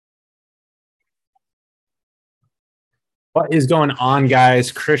What is going on,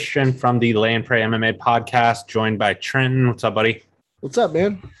 guys? Christian from the Lay and Pray MMA podcast, joined by Trenton. What's up, buddy? What's up,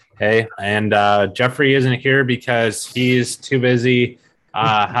 man? Hey, and Jeffrey isn't here because he's too busy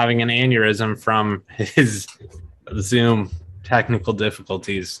having an aneurysm from his Zoom technical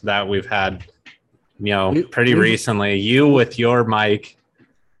difficulties that we've had, pretty recently. You with your mic.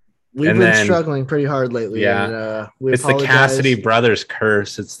 We've been struggling pretty hard lately. Yeah, and, it's the Cassidy brothers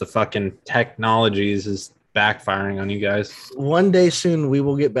curse. It's the fucking technologies is backfiring on you guys. One day soon, we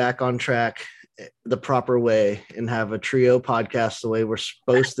will get back on track the proper way and have a trio podcast the way we're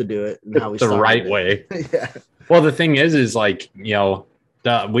supposed to do it and how we the right way. Yeah. Well, the thing is like,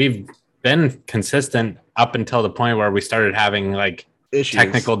 we've been consistent up until the point where we started having like issues,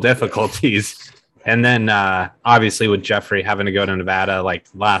 technical difficulties. And then obviously with Jeffrey having to go to Nevada like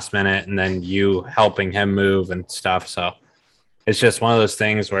last minute and then you helping him move and stuff. So it's just one of those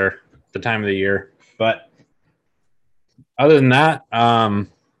things where the time of the year. But other than that,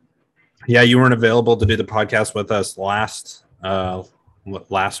 you weren't available to do the podcast with us last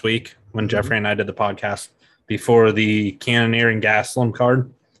week when Jeffrey and I did the podcast before the Cannonier and Gastelum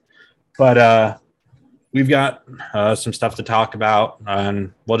card. But we've got some stuff to talk about,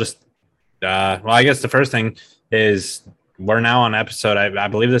 and we'll just I guess the first thing is we're now on episode, I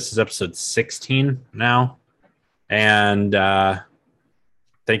believe this is episode 16 now. And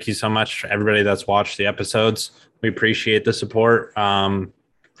thank you so much for everybody that's watched the episodes. We appreciate the support.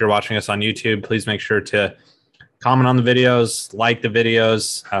 If you're watching us on YouTube, please make sure to comment on the videos, like the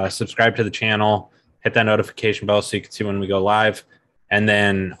videos, subscribe to the channel, hit that notification bell so you can see when we go live. And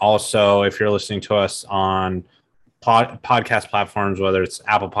then also, if you're listening to us on podcast platforms, whether it's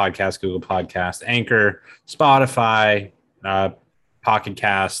Apple Podcasts, Google Podcasts, Anchor, Spotify, Pocket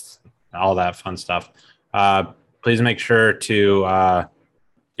Cast, all that fun stuff, please make sure to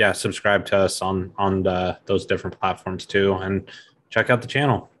subscribe to us on those different platforms too, and check out the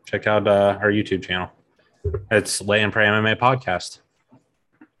channel. Check out our YouTube channel. It's Lay and Pray MMA podcast.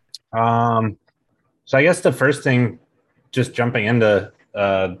 So I guess the first thing, just jumping into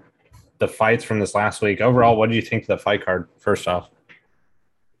the fights from this last week. Overall, what do you think of the fight card, first off?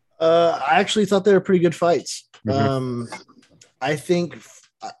 I actually thought they were pretty good fights. Mm-hmm. I think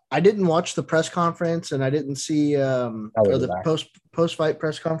I didn't watch the press conference and I didn't see the post-fight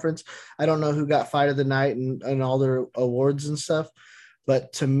press conference. I don't know who got fight of the night and all their awards and stuff.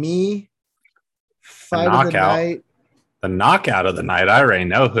 But to me, fight of the night. The knockout of the night, I already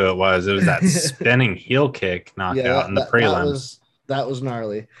know who it was. It was that spinning heel kick knockout in the prelims. That was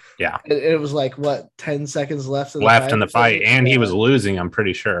gnarly. Yeah. It was like, 10 seconds left in the fight. And he was losing, I'm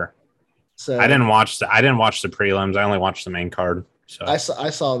pretty sure. So I didn't watch the prelims. I only watched the main card. So I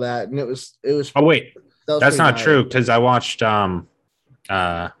saw that, and it was. Oh wait, that's not true, because I watched Brent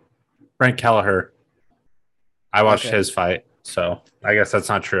Kelleher. I watched his fight, so I guess that's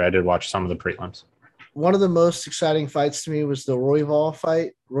not true. I did watch some of the prelims. One of the most exciting fights to me was the Royval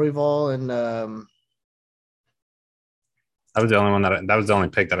fight. Royval and that was the only one that was the only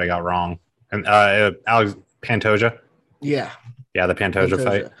pick that I got wrong. And Alex Pantoja. Yeah. Yeah, the Pantoja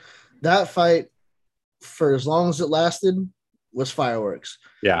fight. That fight, for as long as it lasted, was fireworks.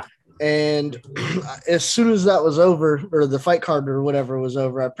 Yeah. And as soon as that was over, or the fight card or whatever was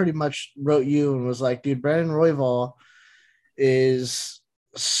over, I pretty much wrote you and was like, dude, Brandon Royval is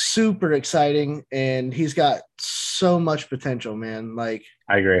super exciting and he's got so much potential, man. Like,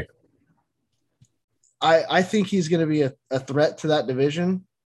 I agree. I think he's going to be a threat to that division.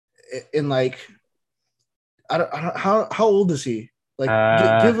 In like, I don't how old is he? Like,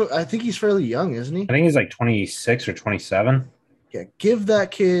 I think he's fairly young, isn't he? I think he's like 26 or 27. Yeah, give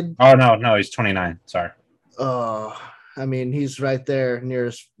that kid. Oh no, he's 29. Sorry. I mean, he's right there near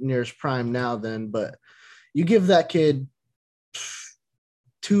his prime now. Then, but you give that kid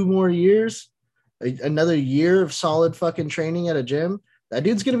 2 more years, another year of solid fucking training at a gym. That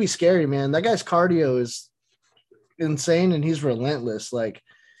dude's going to be scary, man. That guy's cardio is insane and he's relentless. Like,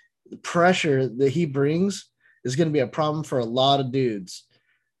 the pressure that he brings is going to be a problem for a lot of dudes.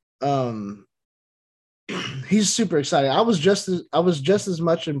 He's super excited. I was just as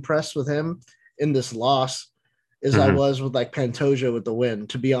much impressed with him in this loss as I was with like Pantoja with the win,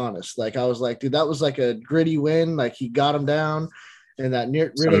 to be honest. Like, I was like, dude, that was like a gritty win. Like, he got him down and that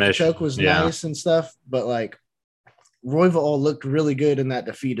rear naked choke was nice and stuff. But like, Royval looked really good in that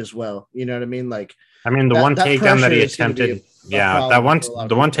defeat as well. You know what I mean? Like, the one takedown that he attempted, the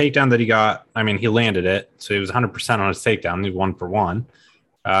one takedown that he got, I mean, he landed it, so he was 100% on his takedown. He 1 for 1.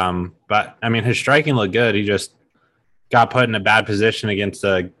 But I mean, his striking looked good. He just got put in a bad position against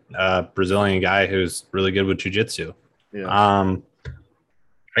a Brazilian guy who's really good with jiu-jitsu. Yeah.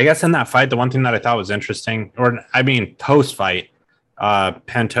 I guess in that fight, the one thing that I thought was interesting, post-fight,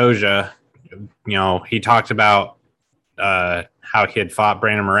 Pantoja, he talked about how he had fought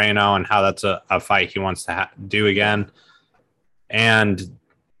Brandon Moreno and how that's a fight he wants to do again. And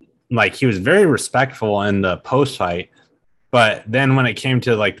like, he was very respectful in the post-fight, but then when it came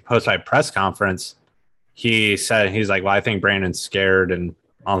to like the post-fight press conference, he's like, well, I think Brandon's scared and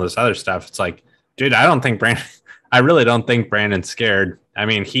all this other stuff. It's like, dude, I really don't think Brandon's scared. I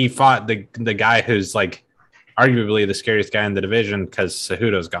mean, he fought the guy who's like arguably the scariest guy in the division because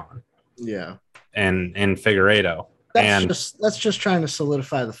Cejudo's gone. Yeah. And Figueiredo. That's just trying to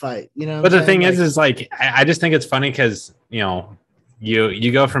solidify the fight, But the thing is like, I just think it's funny because,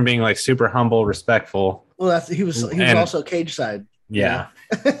 you go from being like super humble, respectful. Well, he was also cage side. Yeah.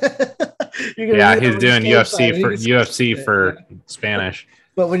 Yeah, he's doing UFC for Spanish.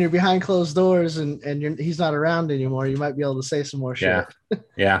 But when you're behind closed doors and he's not around anymore, you might be able to say some more shit.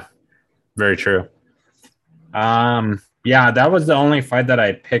 Yeah, very true. That was the only fight that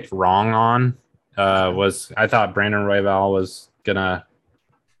I picked wrong on. I thought Brandon Royval was gonna,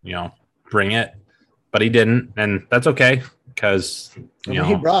 bring it, but he didn't, and that's okay because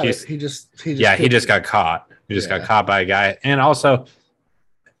he brought it. He just got caught. He just got caught by a guy, and also.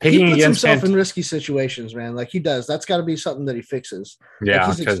 He puts himself in risky situations, man. Like he does. That's got to be something that he fixes. Yeah,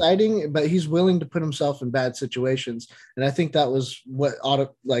 like he's exciting, but he's willing to put himself in bad situations, and I think that was what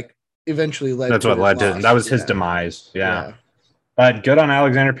eventionally led. That's what led to that was his demise. Yeah, but good on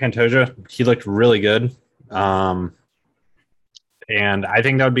Alexander Pantoja. He looked really good, and I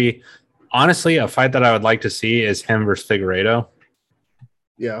think that would be honestly a fight that I would like to see is him versus Figueiredo.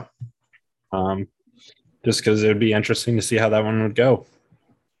 Yeah, just because it would be interesting to see how that one would go.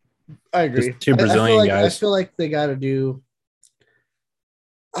 I agree. Just two Brazilian guys. I feel like they got to do.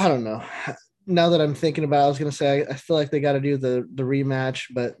 I don't know. Now that I'm thinking about it, I was going to say I feel like they got to do the rematch,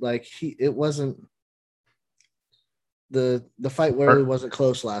 but like it wasn't the fight really wasn't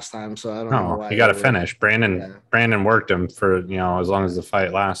close last time, so I don't know why. He got to finish. Brandon worked him for as long as the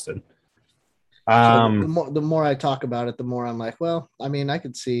fight lasted. So the more I talk about it, the more I'm like, well, I mean, I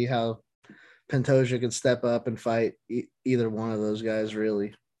could see how Pantoja could step up and fight either one of those guys,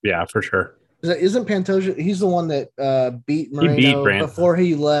 really. Yeah, for sure. Isn't Pantoja? He's the one that beat Moreno before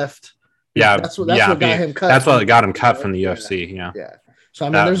he left. Yeah, that's what got him cut. That's what got him cut from the UFC. Yeah. So I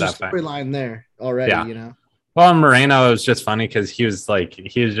mean, there's a storyline there already. Yeah. Well, Moreno was just funny because he was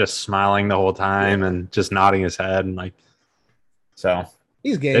just smiling the whole time and just nodding his head and like. So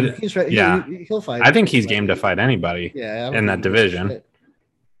he's game. He's ready. Yeah, he'll fight. I think he's game to fight anybody. Yeah, in that division.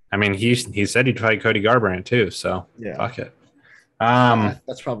 I mean, he said he'd fight Cody Garbrandt too. So fuck it.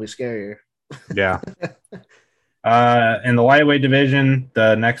 That's probably scarier. Yeah. In the lightweight division,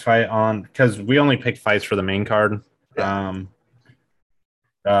 the next fight on because we only picked fights for the main card. Vink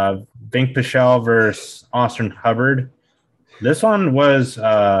Pichel versus Austin Hubbard. This one was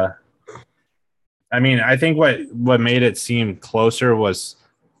I think what made it seem closer was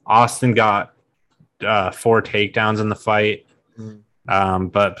Austin got 4 takedowns in the fight.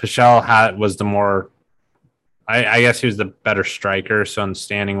 But Pichel was the more I guess he was the better striker. So in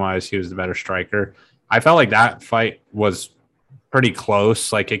standing wise, he was the better striker. I felt like that fight was pretty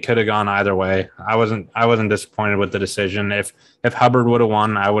close. Like it could have gone either way. I wasn't disappointed with the decision. If Hubbard would have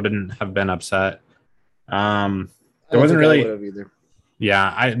won, I wouldn't have been upset. There wasn't really either.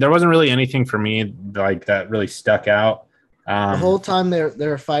 Yeah, there wasn't really anything for me like that really stuck out. The whole time they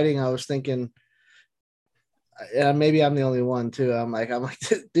were fighting, I was thinking, maybe I'm the only one too. I'm like,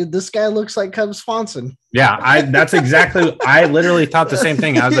 dude, this guy looks like Cub Swanson. Yeah, that's exactly. I literally thought the same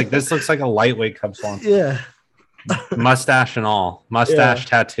thing. I was like, this looks like a lightweight Cub Swanson. Yeah, mustache and all,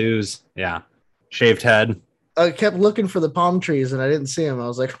 tattoos. Yeah, shaved head. I kept looking for the palm trees and I didn't see him. I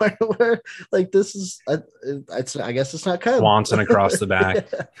was like, where? Like this is. I guess it's not Cub. Swanson across the back.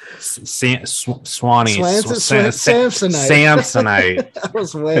 Swanee. Samsonite. I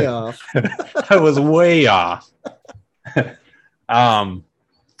was way off. I was way off.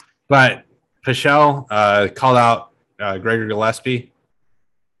 But Pichel called out Gregor Gillespie.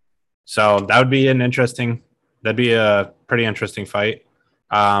 So that'd be a pretty interesting fight.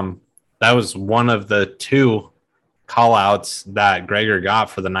 That was one of the 2 call-outs that Gregor got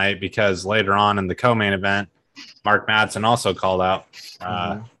for the night because later on in the co-main event, Mark Madsen also called out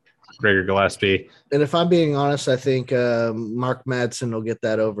Gregor Gillespie. And if I'm being honest, I think Mark Madsen will get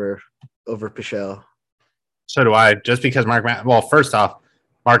that over Pichel. So do I. Just because first off,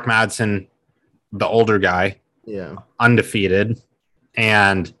 Mark Madsen, the older guy, undefeated,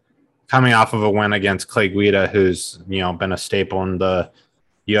 and coming off of a win against Clay Guida, who's been a staple in the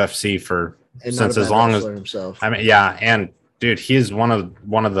UFC since as long as himself. I mean, and dude, he's one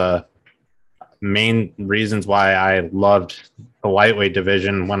of the main reasons why I loved the lightweight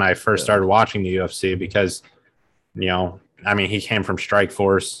division when I first started watching the UFC, because, you know, I mean, he came from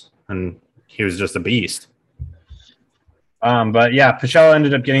Strikeforce and he was just a beast. But yeah, Pichel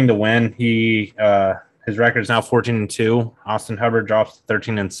ended up getting the win. He his record is now 14-2. Austin Hubbard drops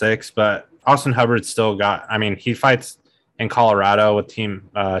 13-6, but Austin Hubbard still got. I mean, he fights in Colorado with Team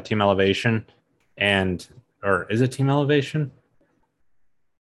Elevation, or is it Team Elevation?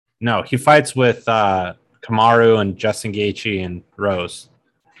 No, he fights with Kamaru and Justin Gaethje and Rose.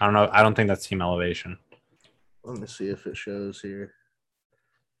 I don't know. I don't think that's Team Elevation. Let me see if it shows here.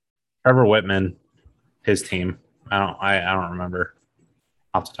 Trevor Whitman, his team. I don't remember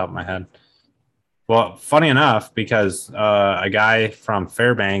off the top of my head. Well, funny enough, because a guy from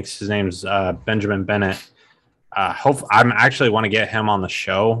Fairbanks, his name's Benjamin Bennett. I'm actually want to get him on the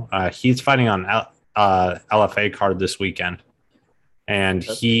show. He's fighting on LFA card this weekend, and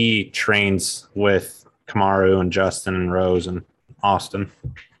he trains with Kamaru and Justin and Rose and Austin.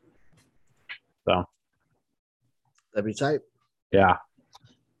 So that'd be tight. Yeah.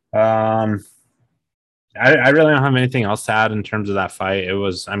 I really don't have anything else to add in terms of that fight.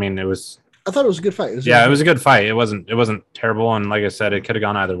 I thought it was a good fight. It was a good fight. It wasn't terrible, and like I said, it could have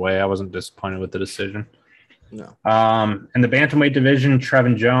gone either way. I wasn't disappointed with the decision. No. In the bantamweight division,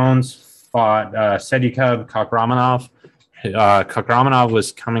 Trevin Jones fought Sedikub Kakramanov. Kakramanov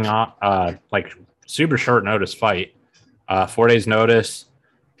was coming off like super short notice fight, 4 days notice,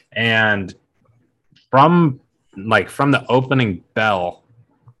 and from the opening bell,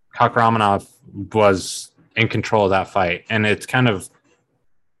 Kakramanov was in control of that fight, and it's kind of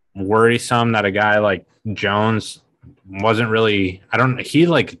worrisome that a guy like Jones wasn't really. He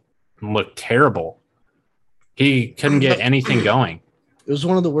looked terrible. He couldn't get anything going. It was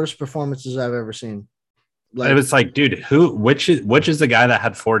one of the worst performances I've ever seen. It was like, dude, which is the guy that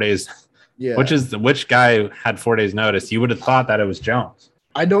had 4 days? Yeah. Which guy had 4 days notice? You would have thought that it was Jones.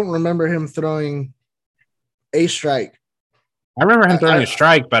 I don't remember him throwing a strike. I remember him throwing a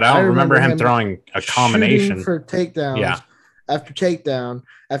strike, but I don't remember him throwing a combination for takedowns. After takedown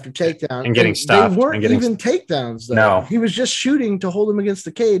after takedown, and getting stuffed. They weren't even takedowns, though. No, he was just shooting to hold him against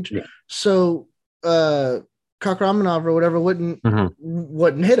the cage. Yeah. So Kakramanov or whatever wouldn't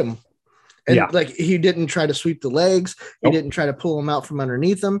hit him, and he didn't try to sweep the legs. He didn't try to pull him out from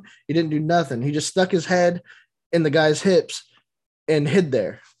underneath him. He didn't do nothing. He just stuck his head in the guy's hips and hid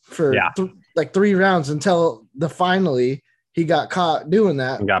there for 3 rounds until finally he got caught doing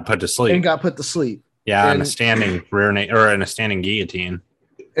that and got put to sleep. Yeah, in a standing in a standing guillotine.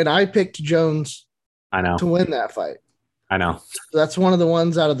 And I picked Jones. I know, to win that fight. I know. That's one of the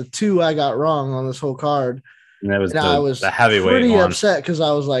ones out of the 2 I got wrong on this whole card. And I was the heavyweight pretty one. upset because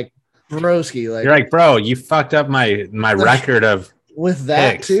I was like, broski, like you're like, bro, you fucked up my record of with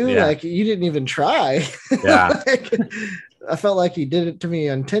that picks. too. Yeah. Like you didn't even try. Yeah. I felt like he did it to me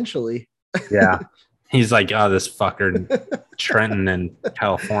intentionally. Yeah. He's like, oh, this fucker Trenton in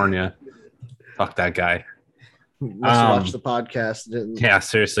California. Fuck that guy. Must have watched the podcast. Yeah,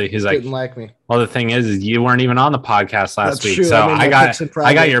 seriously. He's like, didn't like me. Well, the thing is you weren't even on the podcast last week. True. So I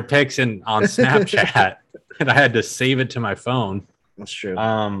got your picks on Snapchat and I had to save it to my phone. That's true.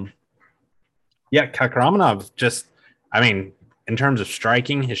 Yeah, Kakramanov in terms of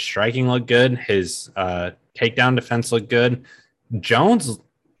striking, his striking looked good. His takedown defense looked good. Jones,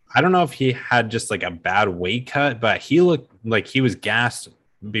 I don't know if he had just like a bad weight cut, but he looked like he was gassed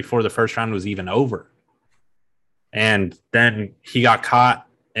before the first round was even over. And then he got caught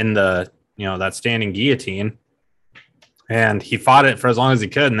in the, that standing guillotine, and he fought it for as long as he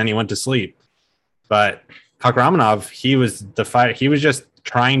could, and then he went to sleep. But Kakramanov, he was just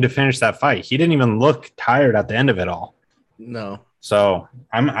trying to finish that fight. He didn't even look tired at the end of it all. No. So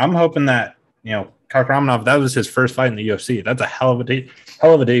I'm hoping that, Kakramanov, that was his first fight in the UFC. That's a hell of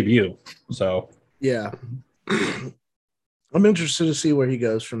a debut. So yeah. I'm interested to see where he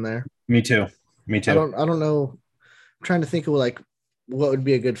goes from there. Me too. I don't know. I'm trying to think of what would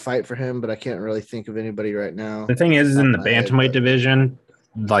be a good fight for him, but I can't really think of anybody right now. The thing is in the bantamweight division,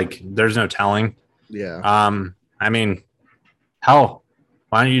 there's no telling. Yeah. Hell,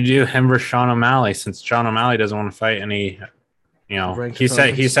 why don't you do him versus Sean O'Malley, since Sean O'Malley doesn't want to fight any, he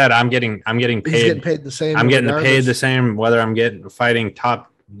said I'm getting paid. He's getting paid the same. I'm getting paid the same whether I'm fighting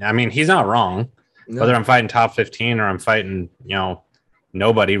top. He's not wrong. No. Whether I'm fighting top 15 or I'm fighting,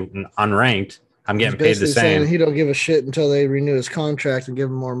 nobody unranked, I'm getting paid the same. He don't give a shit until they renew his contract and give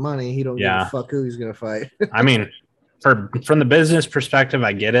him more money. He don't give a fuck who he's going to fight. From the business perspective,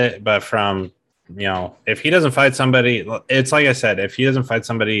 I get it. But from, if he doesn't fight somebody, it's like I said, if he doesn't fight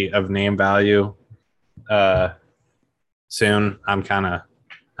somebody of name value, soon, I'm gonna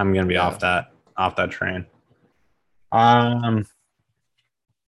be off that train. I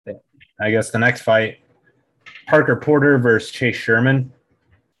guess the next fight, Parker Porter versus Chase Sherman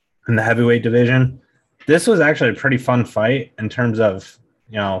in the heavyweight division. This was actually a pretty fun fight in terms of,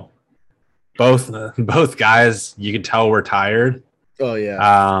 both guys, you could tell were tired. Oh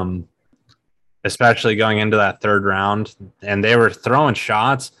yeah. Especially going into that third round, and they were throwing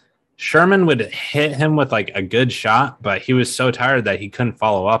shots. Sherman would hit him with like a good shot, but he was so tired that he couldn't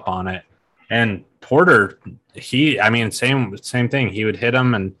follow up on it. And Porter, same thing. He would hit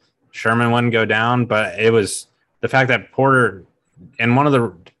him and Sherman wouldn't go down, but it was the fact that Porter, in one of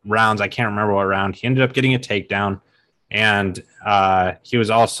the rounds, I can't remember what round, he ended up getting a takedown, and he was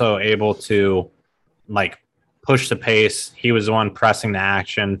also able to like push the pace. He was the one pressing the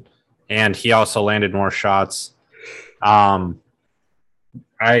action, and he also landed more shots. I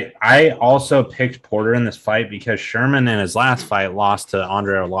also picked Porter in this fight because Sherman in his last fight lost to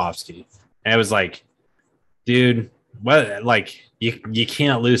Andrei Arlovsky. And it was like, dude, what? Like, you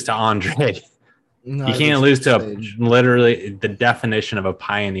can't lose to Andre. No, you can't lose to literally the definition of a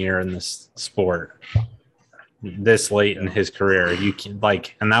pioneer in this sport this late in his career. You can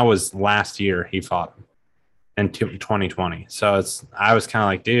and that was last year he fought in 2020. So I was kind of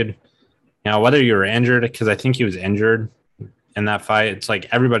like, dude, whether you were injured, because I think he was injured in that fight, it's like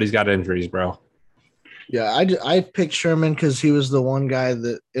everybody's got injuries, bro. Yeah, I picked Sherman because he was the one guy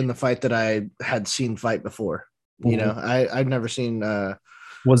that in the fight that I had seen fight before. Mm-hmm. I'd never seen.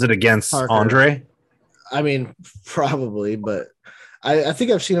 Was it against Parker. Andre? I mean, probably, but I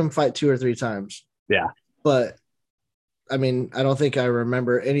think I've seen him fight 2 or 3 times. Yeah, but I mean, I don't think I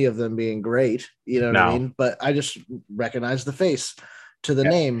remember any of them being great. You know what I mean? But I just recognized the face to the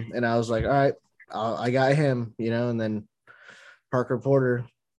name, and I was like, all right, I got him. And then Parker Porter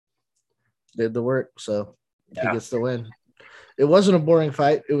did the work, so he gets the win. It wasn't a boring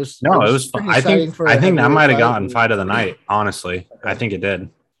fight. It was fun. I think that might have gotten fight of the night. Honestly, okay. I think it did.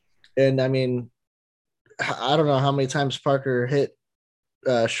 And I mean, I don't know how many times Parker hit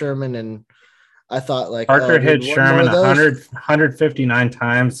Sherman, and I thought Parker hit Sherman 159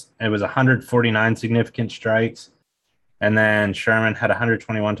 times. It was 149 significant strikes, and then Sherman had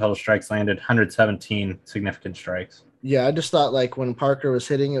 121 total strikes landed, 117 significant strikes. Yeah, I just thought when Parker was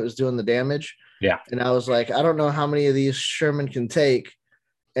hitting, it was doing the damage. Yeah. And I was like, I don't know how many of these Sherman can take.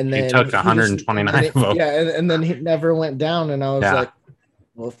 And then he took 129 of them. Yeah, and then he never went down. And I was like,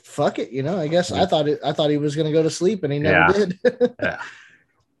 well, fuck it. I guess I thought he was going to go to sleep, and he never did. Yeah.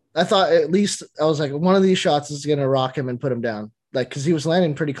 I thought at least I was like, one of these shots is going to rock him and put him down. Because he was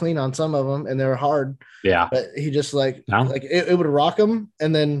landing pretty clean on some of them, and they were hard. Yeah. But he just it would rock him,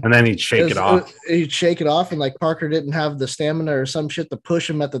 and then he'd shake it off. He'd shake it off, and Parker didn't have the stamina or some shit to push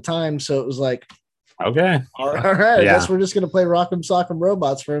him at the time, so it was like, okay, all right, I guess we're just gonna play Rock'em Sock'em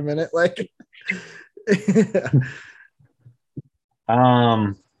Robots for a minute, that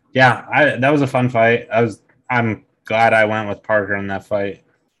was a fun fight. I'm glad I went with Parker in that fight.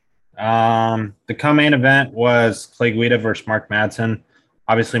 The co-main event was Clay Guida versus Mark Madsen.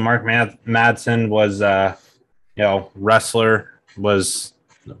 Obviously, Mark Madsen was, wrestler, was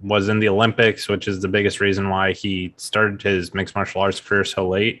in the Olympics, which is the biggest reason why he started his mixed martial arts career so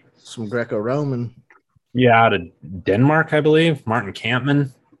late. Some Greco-Roman. Yeah, out of Denmark, I believe. Martin Kampmann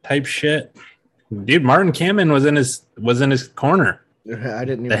type shit. Dude, Martin Kampmann was in his corner. I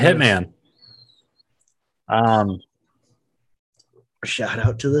didn't even the Hitman. Shout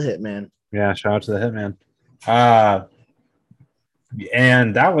out to the Hitman. Yeah, shout out to the Hitman.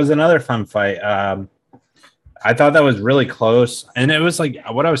 And that was another fun fight. I thought that was really close. And it was like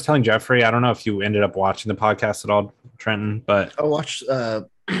what I was telling Jeffrey. I don't know if you ended up watching the podcast at all, Trenton, but I watched the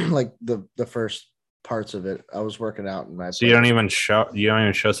first parts of it. I was working out and so you don't even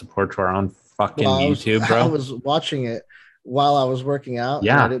show support to our own fucking YouTube, bro. I was watching it while I was working out.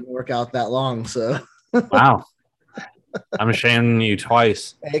 Yeah. And I didn't work out that long, so wow. I'm shaming you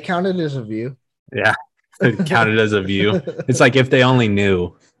twice. It counted as a view. Yeah, it counted as a view. It's like if they only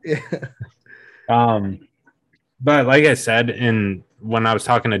knew. Yeah. But like I said, when I was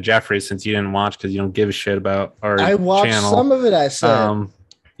talking to Jeffrey, since you didn't watch because you don't give a shit about our channel. I watched some of it. I said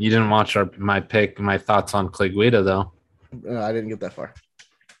you didn't watch my thoughts on Clay Guida though. No, I didn't get that far.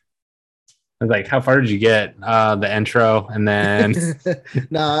 I was like, how far did you get? The intro, and then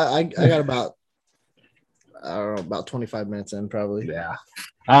no, I got about. I don't know, about 25 minutes in, probably. Yeah.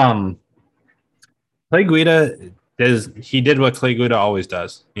 Clay Guida did what Clay Guida always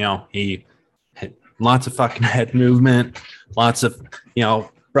does. He hit lots of fucking head movement, lots of,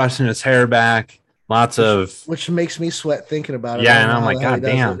 brushing his hair back, which makes me sweat thinking about it. Yeah, and I'm like, God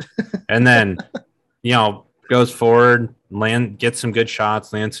damn. And then, goes forward, gets some good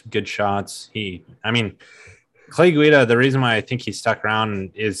shots, lands some good shots. Clay Guida, the reason why I think he stuck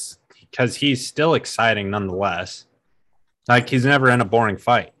around is because he's still exciting nonetheless. Like, he's never in a boring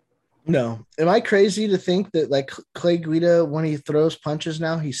fight. No. Am I crazy to think that, like, Clay Guida, when he throws punches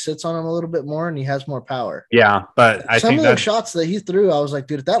now, he sits on him a little bit more and he has more power? Yeah, but I think some of those shots that he threw, I was like,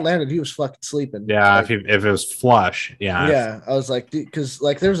 dude, if that landed, he was fucking sleeping. Yeah, like, if it was flush, yeah. Yeah, I was like, dude, because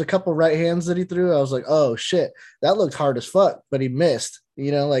like there was a couple right hands that he threw. I was like, oh shit, that looked hard as fuck, but he missed.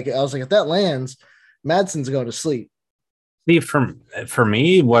 Like I was like, if that lands, Madsen's going to sleep. See, for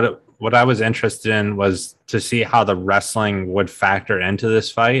me, what I was interested in was to see how the wrestling would factor into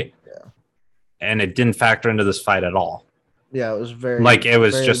this fight. Yeah. And it didn't factor into this fight at all. Yeah, it was very like it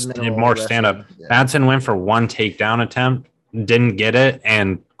was just more stand up. Yeah. Madsen went for one takedown attempt, didn't get it,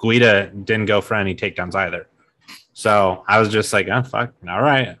 and Guida didn't go for any takedowns either. So I was just like, oh fuck, all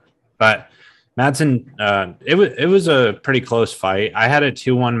right. But Madsen, it was a pretty close fight. I had it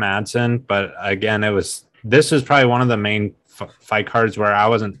 2-1 Madsen, but again, this was probably one of the main fight cards where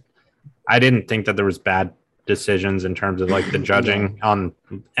I didn't think that there was bad decisions in terms of like the judging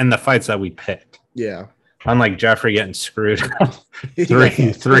and the fights that we picked. Yeah. Unlike Jeffrey getting screwed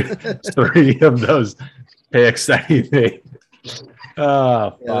three of those picks that he made.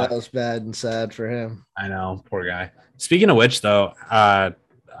 Oh, yeah, that was bad and sad for him. I know, poor guy. Speaking of which, though, at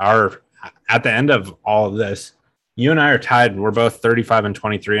the end of all of this, you and I are tied. We're both 35 and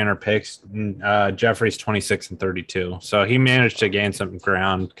 23 in our picks. Jeffrey's 26 and 32. So he managed to gain some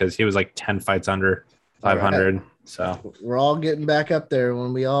ground because he was like 10 fights under 500. Right. So we're all getting back up there.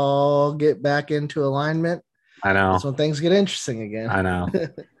 When we all get back into alignment, I know that's when things get interesting again. I know.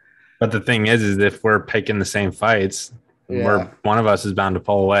 But the thing is if we're picking the same fights, one of us is bound to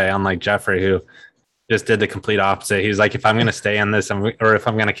pull away. Unlike Jeffrey, who just did the complete opposite. He was like, if I'm going to stay in this, or if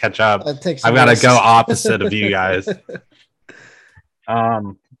I'm going to catch up, I've got to go opposite of you guys.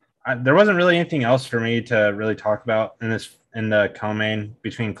 There wasn't really anything else for me to really talk about in the co-main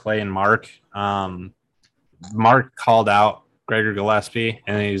between Clay and Mark. Mark called out Gregor Gillespie,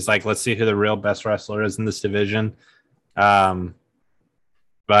 and he's like, let's see who the real best wrestler is in this division. But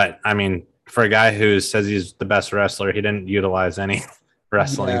I mean, for a guy who says he's the best wrestler, he didn't utilize any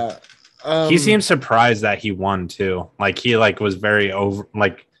wrestling. Yeah. He seemed surprised that he won too. Like he was very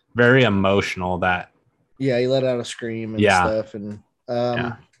very emotional that. Yeah, he let out a scream and stuff. And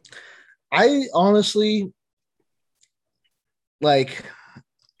I honestly,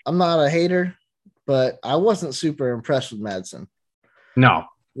 I'm not a hater, but I wasn't super impressed with Madsen. No,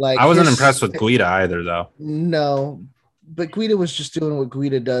 I wasn't impressed with Guida either, though. No, but Guida was just doing what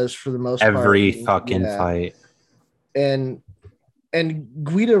Guida does for the most part. Every fucking fight. And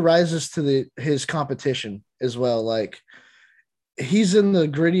Guida rises to his competition as well. Like he's in the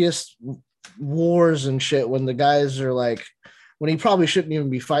grittiest wars and shit when the guys are like, when he probably shouldn't even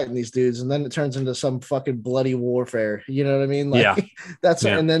be fighting these dudes, and then it turns into some fucking bloody warfare. You know what I mean? Like,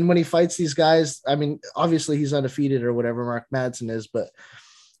 and then when he fights these guys, I mean, obviously he's undefeated or whatever Mark Madsen is, but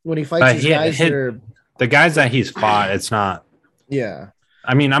when he fights these guys, the guys that he's fought, it's not. Yeah.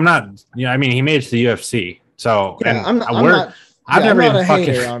 I mean, I'm not. Yeah, I mean, he made it to the UFC, so I've never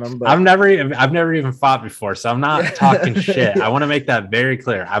even fought before, so I'm not talking shit. I want to make that very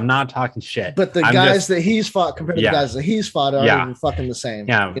clear. I'm not talking shit. But the guys that he's fought compared to the guys that he's fought are even fucking the same.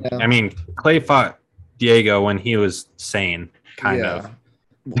 Yeah. You know? I mean, Clay fought Diego when he was sane, kind of.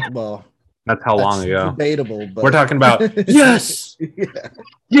 Well, that's how long ago. Debatable, but we're talking about yes.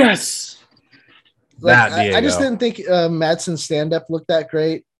 Yes. I just didn't think Madsen's stand-up looked that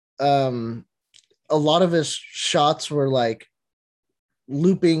great. A lot of his shots were like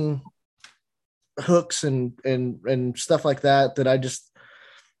looping hooks and stuff like that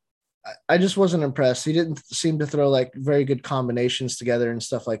I just wasn't impressed. He didn't seem to throw like very good combinations together and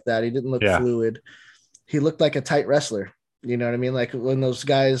stuff like that. He didn't look fluid. He looked like a tight wrestler. You know what I mean? Like when those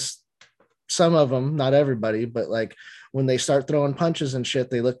guys, some of them, not everybody, but like when they start throwing punches and shit,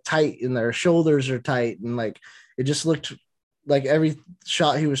 they look tight and their shoulders are tight. And like, it just looked like every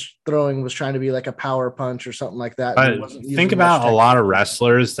shot he was throwing was trying to be like a power punch or something like that. Think about a lot of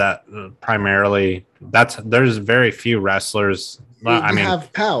wrestlers that primarily there's very few wrestlers.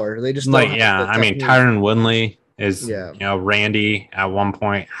 Have power. They just I mean, Tyron Woodley is, Randy at one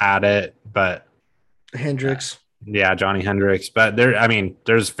point had it, but Hendricks. Johnny Hendricks. But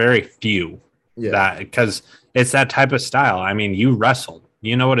there's very few that, because it's that type of style. I mean, you wrestled,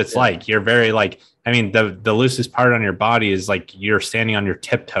 you know what it's like. You're very the loosest part on your body is like you're standing on your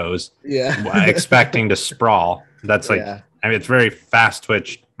tiptoes, expecting to sprawl. That's it's very fast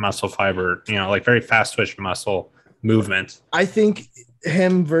twitch muscle fiber, like very fast twitch muscle movement. I think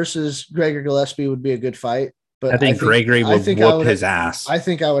him versus Gregor Gillespie would be a good fight. But I think Gregory would whoop his ass. I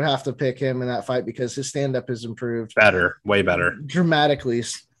think I would have to pick him in that fight because his stand-up has improved way better, dramatically.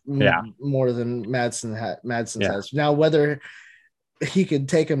 More than Madsen's yeah. has. Now, whether he could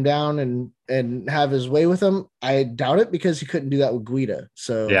take him down and have his way with him, I doubt it because he couldn't do that with Guida.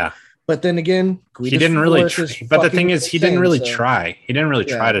 So yeah. But then again, he didn't really. But the thing is, he didn't really try. He didn't really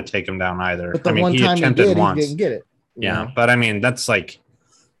try to take him down either. But the one time he attempted once. He didn't get it. Yeah, but I mean, that's like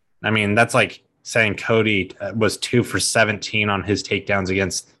saying Cody was 2 for 17 on his takedowns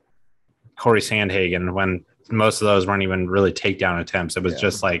against Corey Sandhagen when most of those weren't even really takedown attempts. It was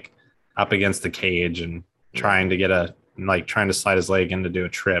just like up against the cage and trying to slide his leg in to do a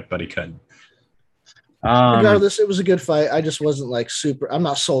trip, but he couldn't. Regardless, it was a good fight. I just wasn't like I'm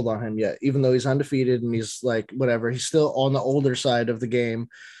not sold on him yet, even though he's undefeated and he's like whatever. He's still on the older side of the game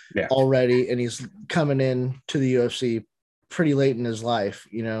already, and he's coming in to the UFC pretty late in his life,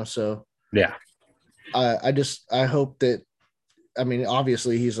 So yeah, I hope that. I mean,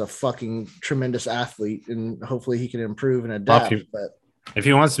 obviously he's a fucking tremendous athlete, and hopefully he can improve and adapt. But if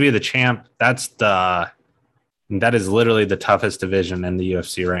he wants to be the champ, that is literally the toughest division in the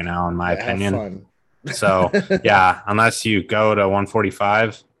UFC right now, in my opinion. So yeah, unless you go to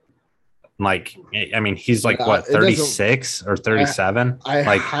 145, he's like what 36 or 37.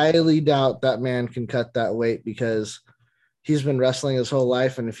 I highly doubt that man can cut that weight because he's been wrestling his whole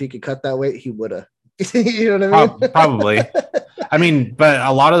life, and if he could cut that weight, he would have. You know what I mean? Probably. I mean, but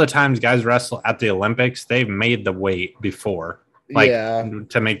a lot of the times guys wrestle at the Olympics, they've made the weight before,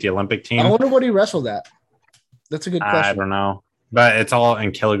 to make the Olympic team. I wonder what he wrestled at. That's a good question. I don't know, but it's all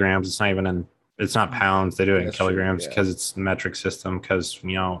in kilograms. It's not pounds. They do it in kilograms because it's the metric system. Because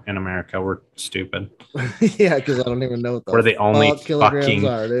in America we're stupid. Yeah, because I don't even know what we're the only kilograms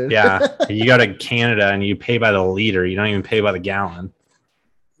are, dude. Yeah, you go to Canada and you pay by the liter. You don't even pay by the gallon.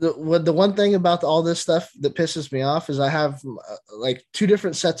 The one thing about all this stuff that pisses me off is I have like 2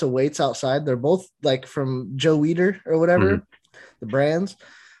 different sets of weights outside. They're both like from Joe Weider or whatever, the brands.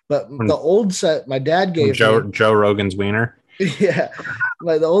 But the old set my dad gave Joe Rogan's wiener. Yeah,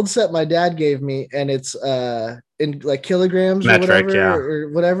 the old set my dad gave me, and it's in like kilograms metric, or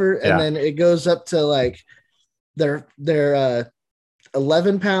whatever, and then it goes up to like they're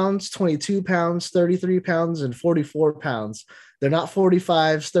 11 pounds, 22 pounds, 33 pounds, and 44 pounds. They're not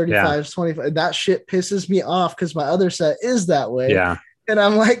 45s, 35s, 25. That shit pisses me off because my other set is that way. Yeah. And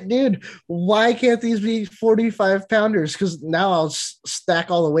I'm like, dude, why can't these be 45 pounders? Because now I'll stack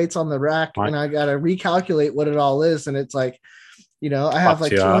all the weights on the rack and I got to recalculate what it all is. And it's like, I have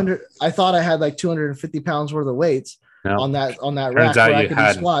like 200. I thought I had like 250 pounds worth of weights on that rack where I could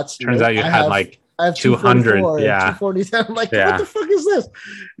do squats. Turns out you had like I have 200, 240. I'm like, what the fuck is this?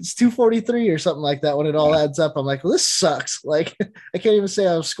 It's 243 or something like that. When it all adds up, I'm like, well, this sucks. Like, I can't even say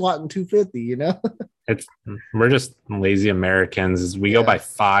I was squatting 250. We're just lazy Americans. We go by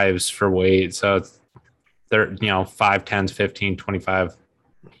fives for weight, so they're 5, 10, 15, 25,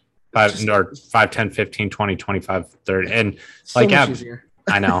 5 or 5, 10, 15, 20, 25, 30, and so much easier.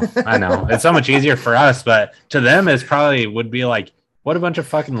 I know, it's so much easier for us, but to them, it's probably would be like, what a bunch of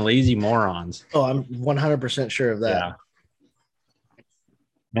fucking lazy morons. Oh, I'm 100% sure of that. Yeah.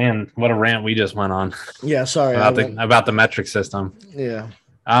 Man, what a rant we just went on. Yeah, sorry. About the metric system. Yeah.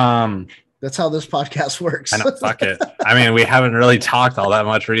 That's how this podcast works. I know, fuck it. I mean, we haven't really talked all that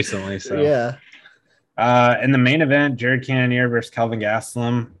much recently. So yeah. In the main event, Jared Cannonier versus Kelvin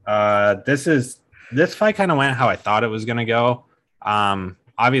Gastelum. This fight kind of went how I thought it was going to go.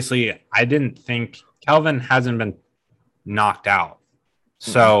 Obviously, I didn't think Kelvin hasn't been knocked out.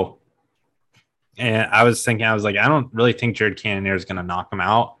 So, and I was like, I don't really think Jared Cannonier is going to knock him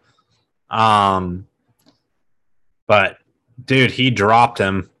out. But dude, he dropped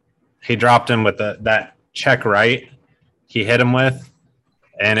him. He dropped him with that check right. He hit him with,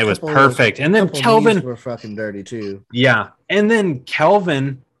 and it was perfect. And then Kelvin were fucking dirty too. Yeah, and then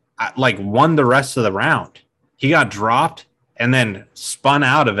Kelvin won the rest of the round. He got dropped and then spun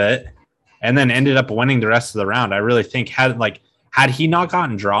out of it, and then ended up winning the rest of the round. I really think had he not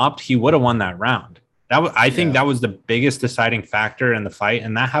gotten dropped, he would have won that round. I think that was the biggest deciding factor in the fight,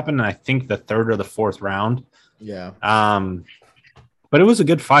 and that happened in, I think, the 3rd or the 4th round. Yeah. But it was a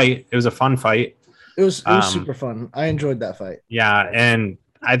good fight. It was a fun fight. It was super fun. I enjoyed that fight. Yeah, and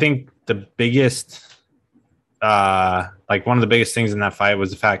I think the biggest, one of the biggest things in that fight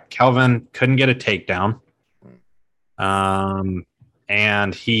was the fact Kelvin couldn't get a takedown.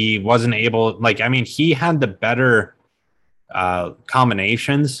 And he wasn't able. He had the better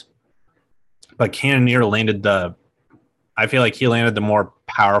combinations, but Cannonier landed I feel like he landed the more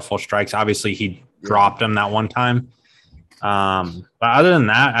powerful strikes. Obviously he dropped him that one time, But other than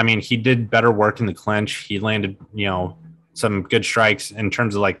that, I mean, he did better work in the clinch. He landed, some good strikes in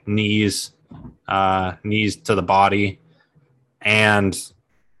terms of like knees to the body. And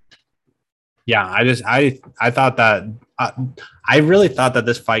yeah, I thought that I really thought that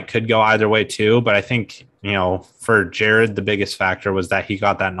this fight could go either way too. But I think, for Jared, the biggest factor was that he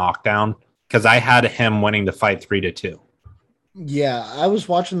got that knockdown because I had him winning the fight 3-2. Yeah, I was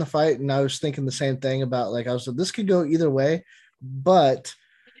watching the fight and I was thinking the same thing about like, I was like, this could go either way. But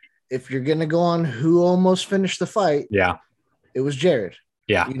if you're going to go on who almost finished the fight, yeah, it was Jared.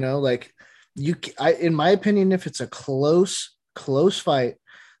 Yeah. Like in my opinion, if it's a close fight,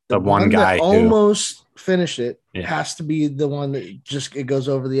 the one guy that almost finished it has to be the one that just it goes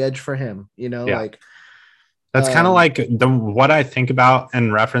over the edge for him. Like that's kind of like what I think about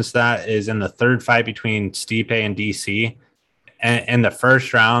in reference to that is in the third fight between Stipe and DC. And in the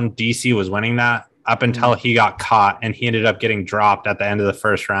first round, DC was winning that up until he got caught and he ended up getting dropped at the end of the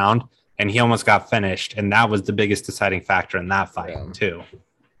first round and he almost got finished. And that was the biggest deciding factor in that fight too.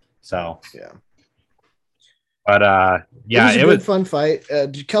 So, yeah. But it was a fun fight.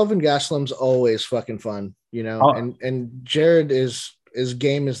 Kelvin Gastelum's always fucking fun, and Jared is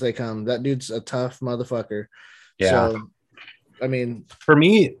game as they come. That dude's a tough motherfucker. Yeah. So, I mean, for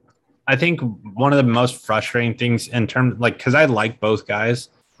me, I think one of the most frustrating things in terms because I like both guys.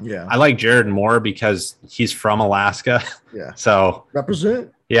 Yeah. I like Jared more because he's from Alaska. Yeah. So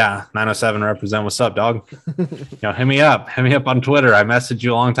represent. Yeah, 907 represent. What's up, dog? Hit me up on Twitter. I messaged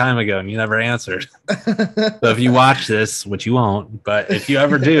you a long time ago and you never answered. So if you watch this, which you won't, but if you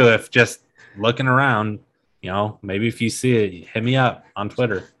ever do, if just looking around, maybe if you see it, hit me up on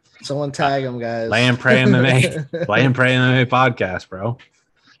Twitter. Someone tag him, guys. Lay and Pray MMA. Lay and Pray MMA podcast, bro.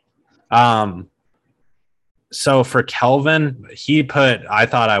 So for Kelvin, he put I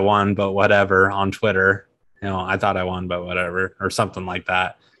thought I won, but whatever on Twitter. I thought I won, but whatever, or something like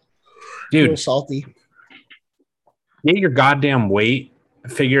that. Dude, a little salty. Get your goddamn weight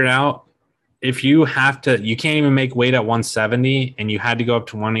figured out. If you have to, you can't even make weight at 170 and you had to go up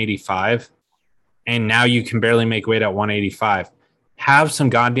to 185 and now you can barely make weight at 185. Have some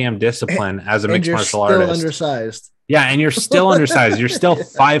goddamn discipline as a mixed martial artist. Still undersized. Yeah, and you're still undersized. You're still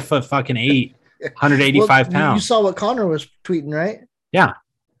 5'8", 185 pounds. You saw what Connor was tweeting, right? Yeah.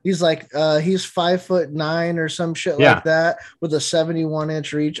 He's like, he's 5'9" or some shit like that with a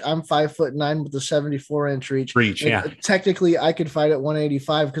 71-inch reach. I'm 5'9" with a 74-inch reach. Technically, I could fight at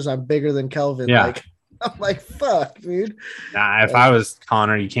 185 because I'm bigger than Kelvin. Yeah. I'm like, fuck, dude. Nah, if I was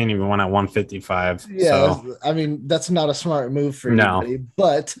Connor, you can't even win at 155. Yeah, so. I mean, that's not a smart move for anybody.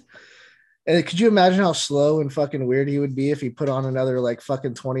 But could you imagine how slow and fucking weird he would be if he put on another like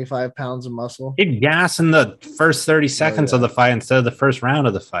fucking 25 pounds of muscle? He'd gas in the first 30 seconds of the fight instead of the first round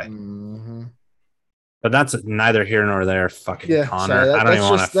of the fight. Mm-hmm. But that's neither here nor there. Fucking Connor. I don't even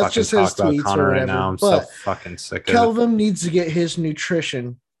want to fucking talk about Connor right now. I'm so fucking sick of it. Kelvin needs to get his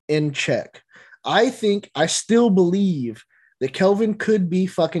nutrition in check. I still believe that Kelvin could be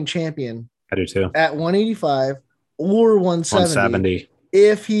fucking champion. I do too. At 185 or 170.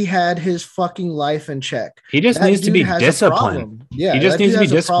 If he had his fucking life in check. He just needs to be disciplined. Yeah, he just needs to be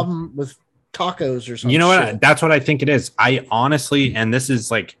disciplined. Problem with tacos or something. You know what? That's what I think it is. I honestly, and this is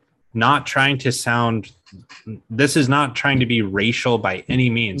like not trying to be racial by any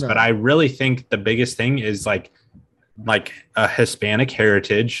means, but I really think the biggest thing is like a Hispanic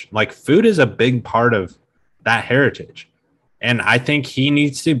heritage. Like food is a big part of that heritage. And I think he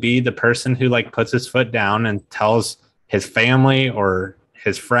needs to be the person who like puts his foot down and tells his family or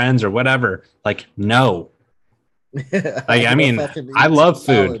his friends or whatever, like, no. Like, I mean, I love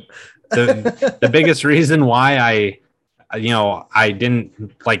food. The biggest reason why I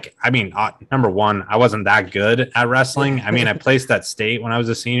didn't like, I mean, number one, I wasn't that good at wrestling. I mean, I placed at state when I was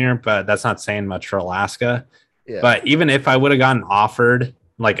a senior, but that's not saying much for Alaska. Yeah. But even if I would have gotten offered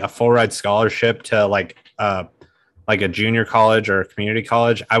like a full ride scholarship to like a junior college or a community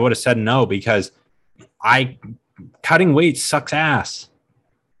college, I would have said no, because cutting weight sucks ass.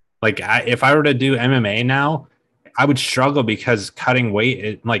 Like if I were to do MMA now, I would struggle because cutting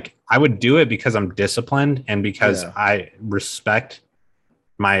weight, I would do it because I'm disciplined and because I would respect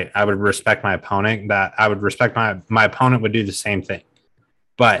my opponent, that I would respect my opponent would do the same thing.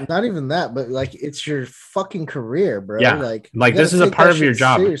 But not even that, but like it's your fucking career, bro. Yeah. Like this is a part of your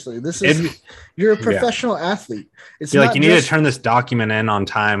job. Seriously, you're a professional athlete. It's like you need to turn this document in on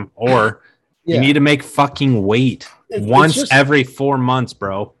time, or you need to make fucking weight once every 4 months,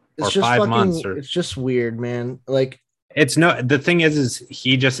 bro. Or 5 months. It's just weird, man. Like the thing is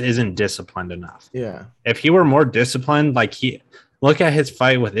he just isn't disciplined enough. Yeah. If he were more disciplined, look at his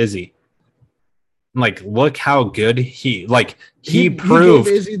fight with Izzy. Like, look how good he He proved.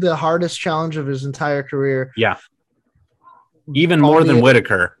 gave Izzy the hardest challenge of his entire career. Yeah. Even more than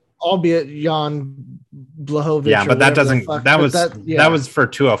Whitaker. Albeit Jan Blachowicz. Yeah, but that doesn't. That was for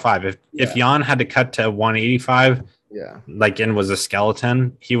 205. If Jan had to cut to 185, and was a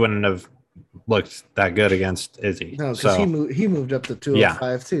skeleton, he wouldn't have looked that good against Izzy. No, because he moved up to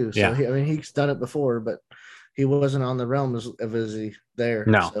 205 too. So he's done it before, but he wasn't on the realm of Izzy there.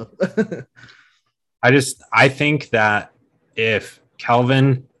 No. So. I think that if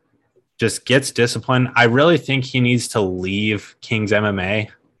Kelvin just gets disciplined, I really think he needs to leave King's MMA,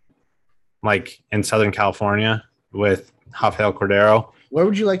 like in Southern California with Rafael Cordero. Where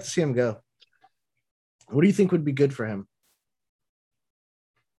would you like to see him go? What do you think would be good for him?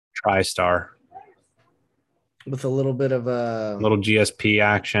 TriStar. With a little bit of a little GSP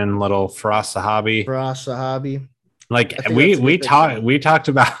action, little Faraz Sahabi. Like we talked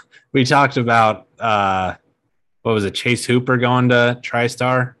about what was it, Chase Hooper going to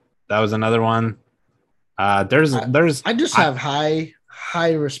TriStar? That was another one. I just have high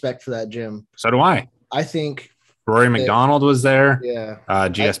respect for that gym. So do I. I think Rory McDonald was there. Yeah.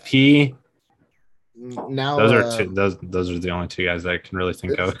 GSP. Now those are the only two guys that I can really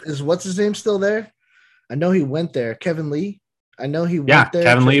think of. Is what's his name still there? I know he went there. Kevin Lee. I know he went there.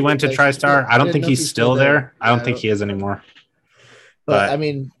 Kevin Lee went to TriStar. I don't think he's still there. I don't think he is anymore. But I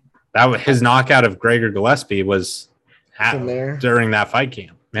mean, his knockout of Gregor Gillespie was during that fight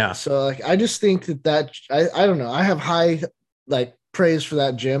camp. Yeah. So I just think that I don't know. I have high praise for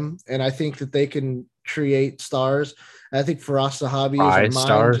that gym, and I think that they can create stars. And I think Faraz Sahabi is a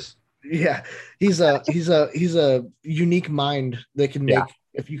stars. Yeah, he's a unique mind that can make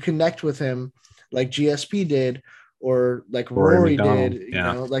if you connect with him like GSP did or like Rory did.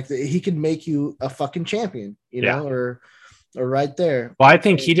 He can make you a fucking champion. You know, or right there. Well, I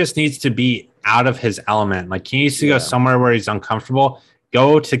think he just needs to be out of his element. Like he needs to go somewhere where he's uncomfortable.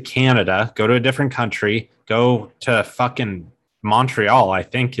 Go to Canada. Go to a different country. Go to fucking Montreal. I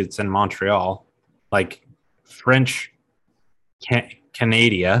think it's in Montreal, like French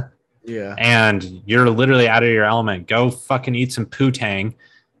Canada. Yeah. And you're literally out of your element. Go fucking eat some poutine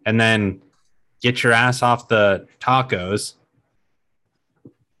and then get your ass off the tacos.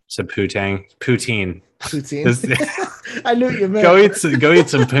 Some poutine. Poutine. I knew what you meant. Go eat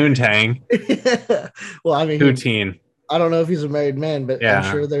some poutine. Well, I mean, poutine. I don't know if he's a married man, but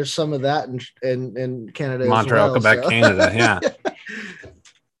I'm sure there's some of that in Canada. Montreal, as well, Quebec, Canada. Yeah.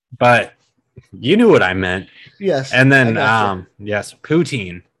 But you knew what I meant. Yes. And then, yes,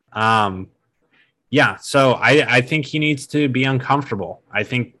 poutine. So I think he needs to be uncomfortable. I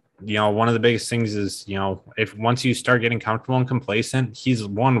think, one of the biggest things is, if once you start getting comfortable and complacent, he's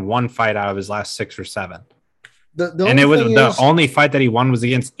won one fight out of his last 6 or 7. The only fight that he won was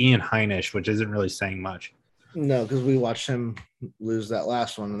against Ian Heinisch, which isn't really saying much. No, because we watched him lose that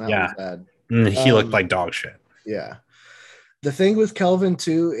last one, and that was bad. He looked like dog shit. Yeah. The thing with Kelvin,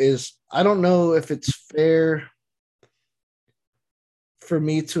 too, is I don't know if it's fair for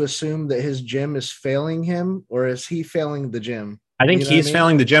me to assume that his gym is failing him, or is he failing the gym? I think he's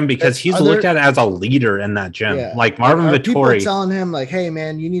failing the gym because he's looked at as a leader in that gym. Yeah. Like Marvin Vittori. People telling him, like, hey,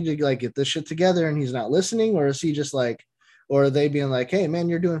 man, you need to get this shit together, and he's not listening? Or is he just like, or are they being like, hey, man,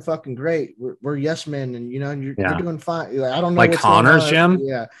 you're doing fucking great. We're yes men, and, you're doing fine. Like, I don't know. Like Connor's gym?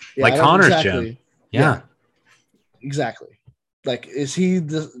 Yeah. Like Connor's gym. Yeah. Exactly. Like, is he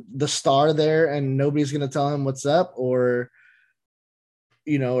the star there and nobody's going to tell him what's up? Or,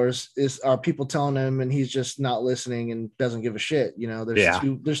 or are people telling him and he's just not listening and doesn't give a shit?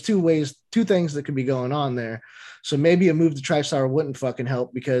 There's two things that could be going on there. So maybe a move to TriStar wouldn't fucking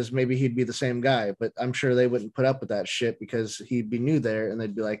help because maybe he'd be the same guy, but I'm sure they wouldn't put up with that shit because he'd be new there and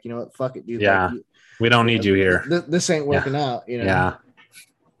they'd be like, you know what, fuck it, dude. Yeah. We don't need you here. This ain't working out, Yeah.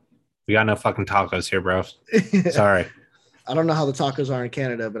 We got no fucking tacos here, bro. Sorry. I don't know how the tacos are in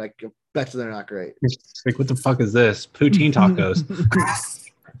Canada, but I bet you they're not great. Like, what the fuck is this? Poutine tacos.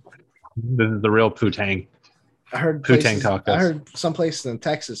 This is the real poutine. I heard tacos. I heard some places in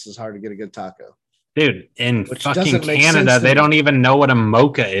Texas is hard to get a good taco. Dude, in fucking Canada, they don't even know what a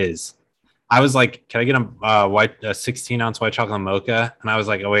mocha is. I was like, can I get a 16-ounce white chocolate mocha? And I was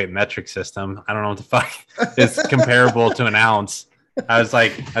like, oh, wait, metric system. I don't know what the fuck is comparable to an ounce. I was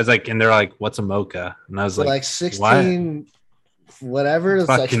like, and they're like, what's a mocha? And I was like 16, whatever. It's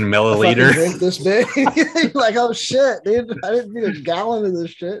fucking milliliter. Drink this big. You're like, oh shit, dude. I didn't need a gallon of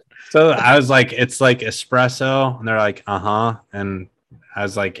this shit. So I was like, it's like espresso. And they're like, and I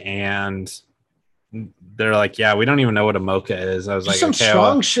was like, and they're like, yeah, we don't even know what a mocha is. I was Just like, some okay,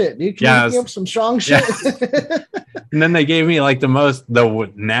 strong well, shit, dude. Can you look me up some strong shit? And then they gave me like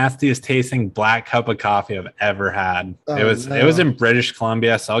the nastiest tasting black cup of coffee I've ever had. It was in British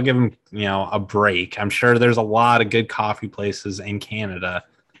Columbia, so I'll give them, a break. I'm sure there's a lot of good coffee places in Canada,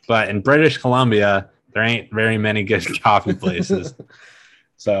 but in British Columbia, there ain't very many good coffee places.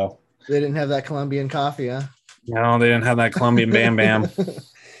 So they didn't have that Colombian coffee, huh? No, they didn't have that Colombian Bam Bam.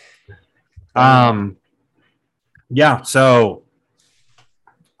 Yeah. So,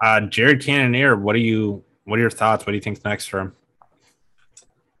 Jared Cannonier, what are your thoughts? What do you think's next for him?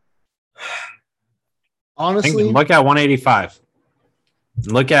 Honestly, look at 185.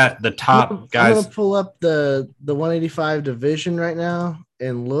 Look at the top guys. I'm gonna pull up the 185 division right now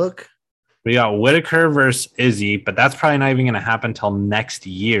and look. We got Whitaker versus Izzy, but that's probably not even going to happen until next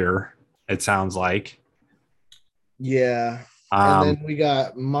year. It sounds like. Yeah. And then we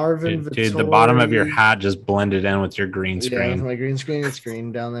got Marvin Vettori. Dude, the bottom of your hat just blended in with your green screen. Yeah, with my green screen. It's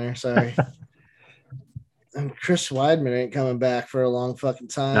green down there. Sorry. And Chris Weidman ain't coming back for a long fucking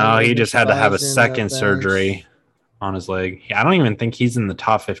time. No, he just had to have a second surgery on his leg. I don't even think he's in the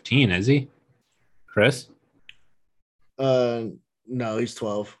top 15, is he? Chris? No, he's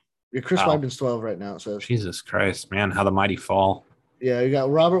 12. Chris Weidman's 12 right now. So Jesus Christ, man, how the mighty fall. Yeah, you got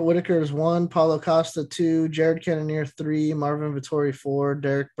Robert Whitaker as 1, Paulo Costa 2, Jared Cannonier 3, Marvin Vettori 4,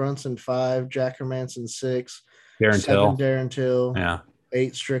 Derek Brunson 5, Jack Hermanson 6, Darren Till,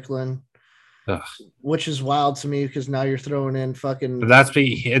 8 Strickland. Ugh. Which is wild to me because now you're throwing in fucking.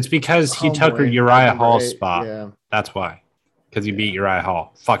 It's because he took Uriah Hall's spot. Yeah. That's why. Because he beat Uriah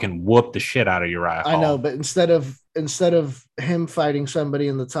Hall. Fucking whooped the shit out of Uriah Hall. I know, but instead of him fighting somebody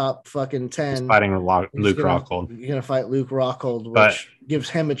in the top fucking 10, he's fighting Luke Rockhold. You're gonna fight Luke Rockhold, which gives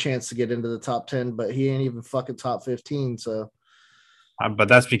him a chance to get into the top 10, but he ain't even fucking top 15. So, but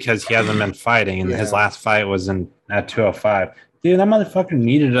that's because he hasn't been fighting, and his last fight was at 205. Dude, that motherfucker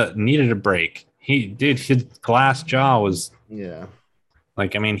needed a break. His glass jaw was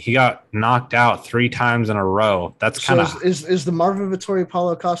he got knocked out 3 times in a row. That's kind of is the Marvin Vettori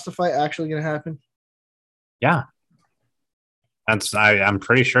Paulo Costa fight actually gonna happen? Yeah. I'm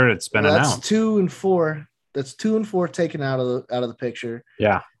pretty sure it's been announced. That's 2 and 4. That's 2 and 4 taken out of the picture.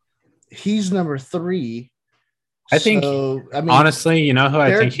 Yeah. He's number 3. I think honestly, you know who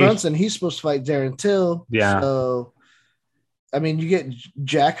I think Brunson, he's supposed to fight Darren Till. Yeah. So you get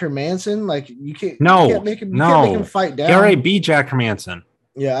Jack Hermanson. Like you can't make him fight down. He already beat Jack Hermanson.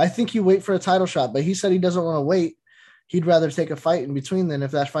 Yeah, I think you wait for a title shot, but he said he doesn't want to wait. He'd rather take a fight in between than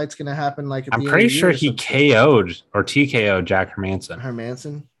if that fight's going to happen. Like I'm pretty sure he KO'd or TKO'd Jack Hermanson.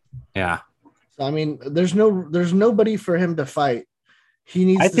 Hermanson. Yeah. So there's nobody for him to fight. He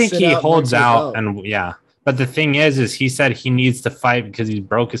needs. I think he holds out, and But the thing is he said he needs to fight because he's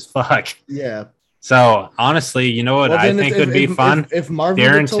broke as fuck. Yeah. So honestly, you know what I think would be fun? If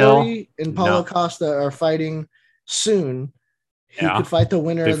Marvin Vettori and Paulo Costa are fighting soon, he could fight the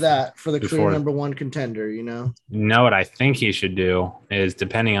winner of that for the clear number 1 contender, You know what I think he should do is,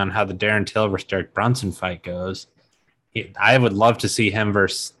 depending on how the Darren Till versus Derek Brunson fight goes, I would love to see him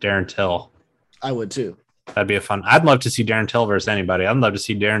versus Darren Till. I would too. That'd be I'd love to see Darren Till versus anybody. I'd love to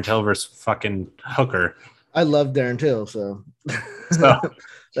see Darren Till versus fucking Hooker. I love Darren Till, so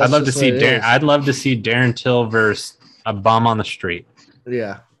I'd love to see Darren Till versus a bum on the street.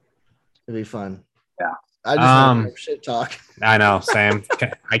 Yeah, it'd be fun. Yeah, I just love shit talk. I know, Sam.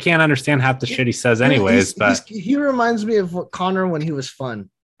 I can't understand half the shit he says, anyways. He reminds me of Connor when he was fun.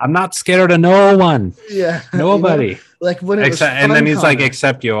 I'm not scared of no one. Yeah, nobody. Like when it was fun, and then he's Connor. like,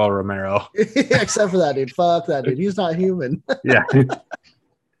 except Yoel Romero. Except for that dude. Fuck that dude. He's not human. Yeah,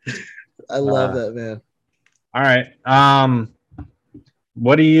 I love that man. All right.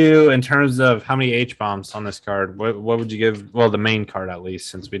 What do you, in terms of how many H-bombs on this card, what would you give? Well, the main card, at least,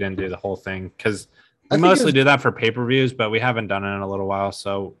 since we didn't do the whole thing, because we mostly do that for pay-per-views, but we haven't done it in a little while.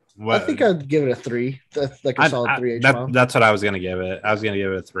 So I think I'd give it a 3. That's like a solid 3 H-bomb. That's what I was going to give it. I was going to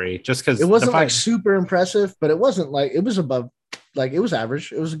give it a 3, just because it wasn't like super impressive, but it wasn't like, it was above, like it was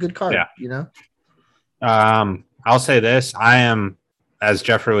average. It was a good card, I'll say this. I am, as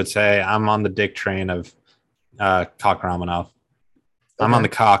Jeffrey would say, I'm on the dick train of Cock Romanov. Okay. I'm on the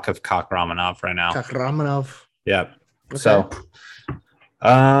cock of Cock Romanov right now. Cock Romanov. Yep. Okay. So,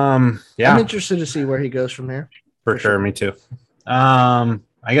 I'm interested to see where he goes from here. For sure. Me too.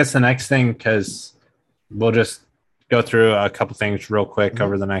 I guess the next thing, because we'll just go through a couple things real quick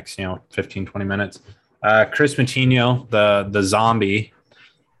over the next, 15, 20 minutes. Kris Moutinho, the zombie,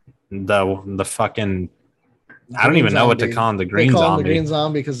 the fucking, I don't even know what to call him. The green zombie. The green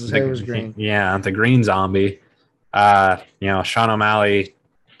zombie because his hair was green. Yeah, the green zombie. Sean O'Malley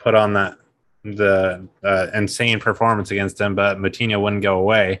put on that the insane performance against him, but Moutinho wouldn't go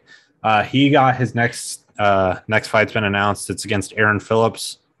away. He got his next fight's been announced. It's against Aaron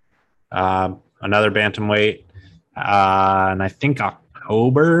Phillips, another bantamweight, and I think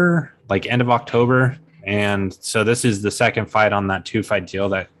October, like end of October. And so this is the second fight on that 2-fight deal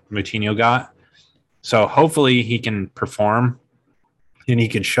that Moutinho got. So hopefully he can perform and he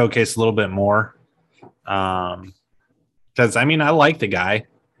can showcase a little bit more. Because I mean, I like the guy.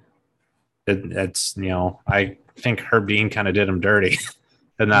 It's I think Herb Dean kind of did him dirty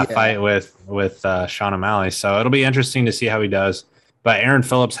in that fight with Sean O'Malley. So it'll be interesting to see how he does. But Aaron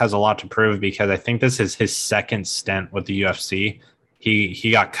Phillips has a lot to prove because I think this is his second stint with the UFC.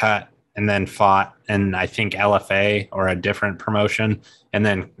 He got cut and then fought in, I think, LFA or a different promotion and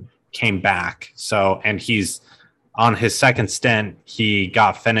then came back. So, and he's on his second stint. He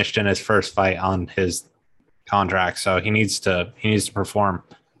got finished in his first fight on his contract. So he needs to perform.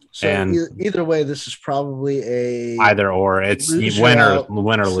 So and either way, this is probably either or. It's win or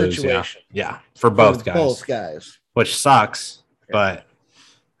lose. Yeah, for both guys. Which sucks, but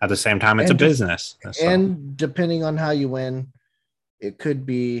at the same time, it's a business. And depending on how you win, it could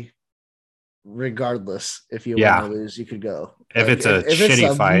be regardless. If you win or lose, you could go. If it's a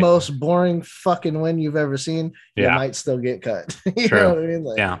shitty fight, most boring fucking win you've ever seen, you might still get cut. You True. know what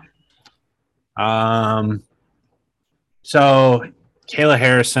I mean? So Kayla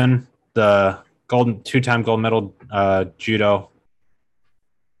Harrison, the two-time gold medal judo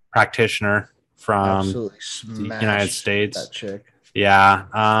practitioner from the United States. That chick. Yeah.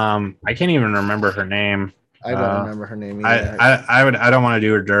 I can't even remember her name. I don't remember her name either. I don't want to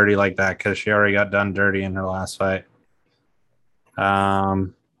do her dirty like that because she already got done dirty in her last fight.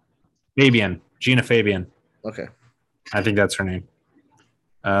 Gina Fabian. Okay. I think that's her name.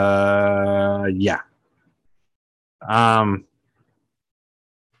 Yeah.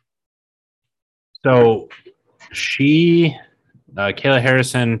 So Kayla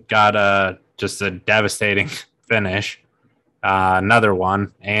Harrison got just a devastating finish, another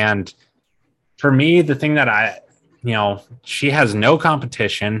one. And for me, the thing that she has no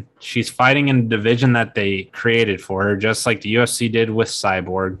competition. She's fighting in a division that they created for her, just like the UFC did with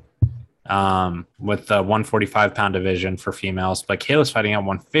Cyborg, with the 145-pound division for females. But Kayla's fighting at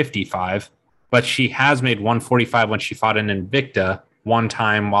 155, but she has made 145 when she fought in Invicta one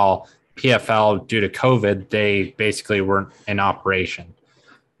time while PFL, due to COVID, they basically weren't in operation.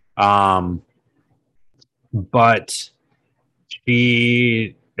 But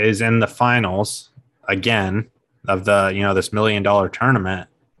she is in the finals again of the, this $1 million tournament.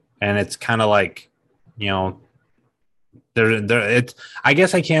 And it's kind of like, I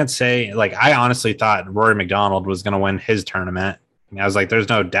guess I can't say, like, I honestly thought Rory McDonald was going to win his tournament. I was like, there's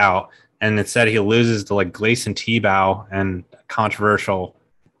no doubt. And instead he loses to like Gleison Tebow and controversial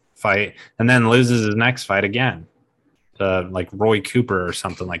fight, and then loses his next fight again to like Roy Cooper or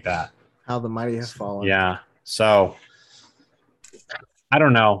something like that. How the mighty have fallen. Yeah. So I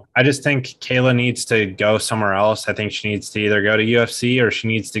don't know. I just think Kayla needs to go somewhere else. I think she needs to either go to UFC or she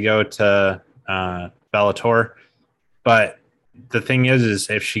needs to go to Bellator. But the thing is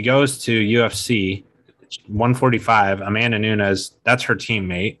if she goes to UFC 145, Amanda Nunes, that's her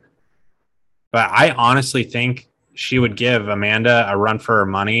teammate. But I honestly think she would give Amanda a run for her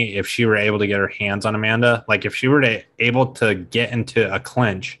money if she were able to get her hands on Amanda. Like if she were able to get into a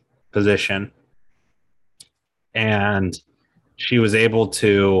clinch position and she was able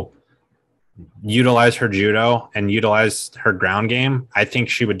to utilize her judo and utilize her ground game, I think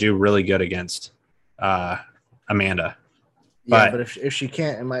she would do really good against Amanda. Yeah, but if she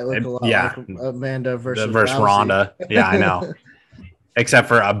can't, it might look a lot like Amanda versus Ronda. Yeah, I know. Except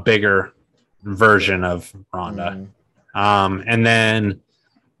for a bigger version of Ronda. And then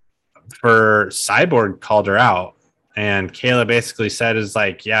for Cyborg called her out, and Kayla basically said is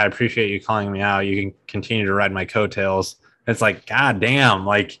like, yeah, I appreciate you calling me out. You can continue to ride my coattails. It's like, God damn,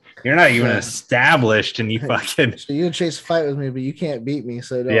 like you're not even established and you fucking so you can chase a fight with me, but you can't beat me,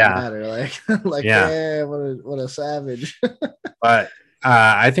 so it don't matter. Like yeah, what a savage. But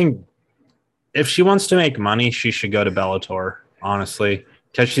I think if she wants to make money, she should go to Bellator, honestly.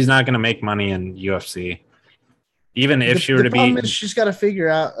 Because she's not going to make money in UFC. Even if she were to be... she's got to figure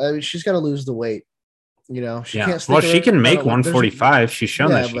out... she's got to lose the weight. She can't... Well, she can make 145. She's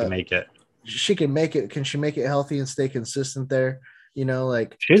shown that she can make it. She can make it. Can she make it healthy and stay consistent there?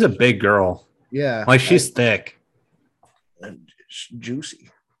 Like... She's a big girl. Yeah. Like, she's thick. And juicy.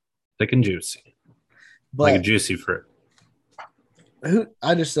 Thick and juicy. Like a juicy fruit.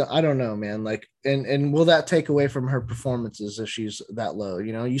 I don't know, man. Like, and will that take away from her performances if she's that low?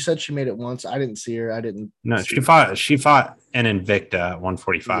 You know, you said she made it once. I didn't see her. I didn't. No, she fought an Invicta at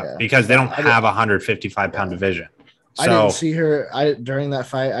 145 because they don't have a 155-pound division. So I didn't see her. During that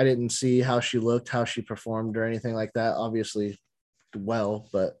fight, I didn't see how she looked, how she performed, or anything like that. Obviously, well,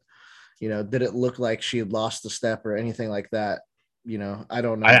 but did it look like she had lost a step or anything like that? I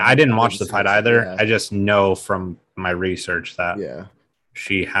don't know. I didn't watch the fight either. Yeah. I just know from my research that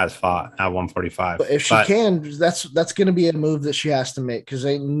she has fought at 145. But if she can, that's going to be a move that she has to make, because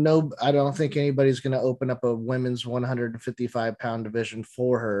I don't think anybody's going to open up a women's 155-pound division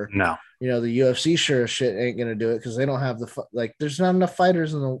for her. No. The UFC sure as shit ain't going to do it, because they don't have there's not enough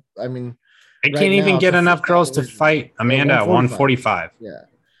fighters I mean, they can't even get enough girls to fight Amanda at 145. Yeah.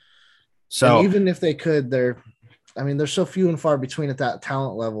 So and even if they could, they're so few and far between at that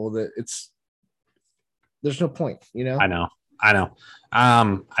talent level that there's no point, I know.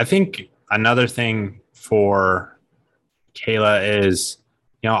 I think another thing for Kayla is,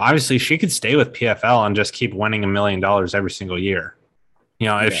 obviously she could stay with PFL and just keep winning $1 million every single year.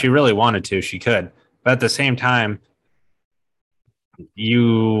 If she really wanted to, she could. But at the same time,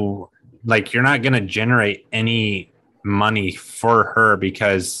 you're not going to generate any money for her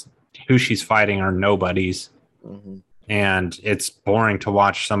because who she's fighting are nobodies. Mm-hmm. And it's boring to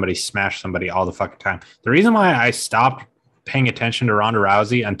watch somebody smash somebody all the fucking time. The reason why I stopped paying attention to Ronda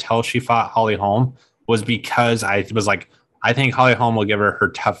Rousey until she fought Holly Holm was because I was like, I think Holly Holm will give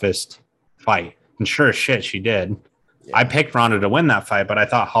her toughest fight. And sure as shit, she did. Yeah. I picked Ronda to win that fight, but I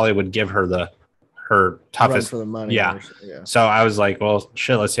thought Holly would give her her toughest. Run for the money. Yeah. So I was like, well,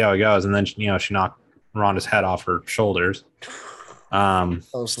 shit, let's see how it goes. And then, she knocked Ronda's head off her shoulders.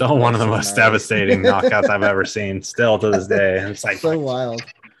 Still one of the most devastating knockouts I've ever seen, still to this day. It's like so wild.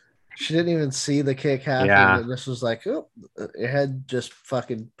 She didn't even see the kick happen. Yeah. And this was like, oh, your head just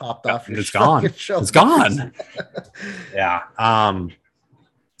fucking popped off your shoulders. It's gone. Yeah.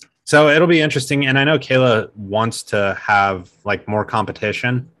 So it'll be interesting. And I know Kayla wants to have more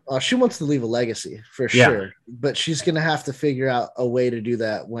competition. She wants to leave a legacy for sure, but she's going to have to figure out a way to do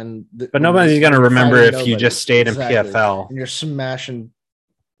that but nobody's going to remember if you just stayed in PFL and you're smashing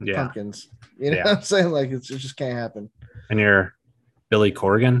pumpkins. You know what I'm saying? It just can't happen. And you're Billy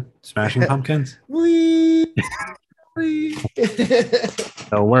Corgan smashing pumpkins. The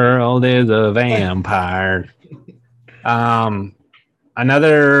world is a vampire.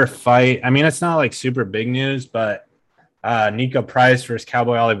 Another fight. I mean, it's not super big news, but Nico Price versus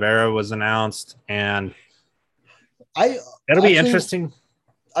Cowboy Oliveira was announced, and it'll be interesting.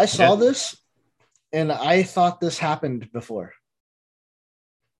 I saw this, and I thought this happened before.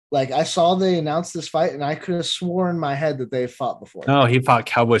 I saw they announced this fight, and I could have sworn in my head that they fought before. No, he fought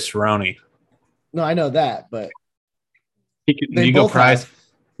Cowboy Cerrone. No, I know that, but Nico Price,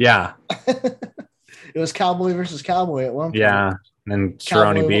 yeah. It was Cowboy versus Cowboy at one point. Yeah. And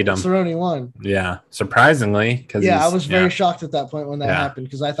Cerrone beat him. Cerrone won. Yeah, surprisingly. I was very shocked at that point when that happened,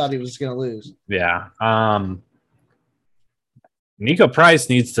 because I thought he was going to lose. Yeah. Nico Price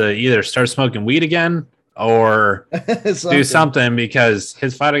needs to either start smoking weed again or do something, because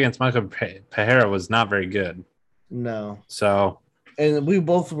his fight against Michael Pereira was not very good. No. So. And we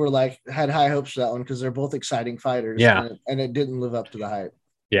both were had high hopes for that one, because they're both exciting fighters. Yeah. And it didn't live up to the hype.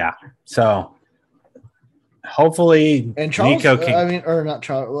 Yeah. So. Hopefully, and Charles, Nico can, or not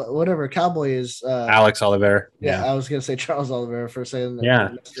Charles, whatever. Cowboy is Alex Oliveira. Yeah, I was gonna say Charles Oliveira for saying that.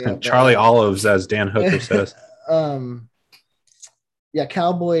 Yeah, Charlie Olives, as Dan Hooker says. Yeah,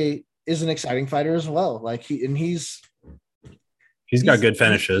 Cowboy is an exciting fighter as well. He's got good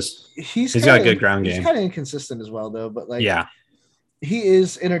finishes. He's got good ground game. He's kind of inconsistent as well, though. But he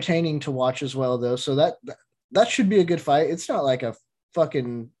is entertaining to watch as well, though. So that should be a good fight. It's not like a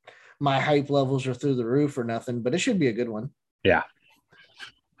fucking. My hype levels are through the roof or nothing, but it should be a good one. Yeah.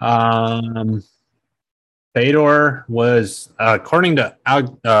 Fedor was, according to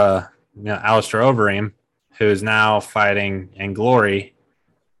Alistair Overeem, who is now fighting in Glory,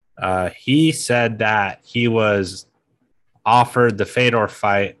 he said that he was offered the Fedor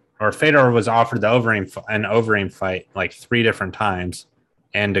fight, or Fedor was offered the Overeem fight 3 different times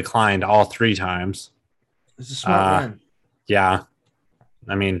and declined all 3 times. It's a smart man. Yeah.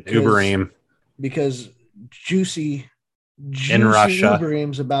 I mean, Overeem. Because juicy in Russia.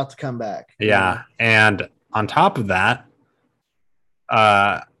 Overeem's about to come back. Yeah. And on top of that,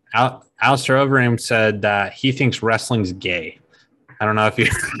 Alistair Overeem said that he thinks wrestling's gay. I don't know if you...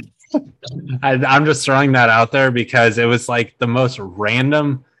 I'm just throwing that out there because it was the most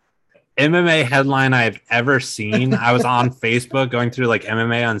random MMA headline I've ever seen. I was on Facebook going through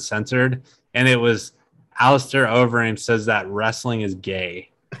MMA Uncensored, and it was Alistair Overeem says that wrestling is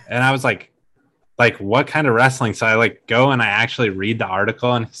gay. And I was like, what kind of wrestling? So I like go and I actually read the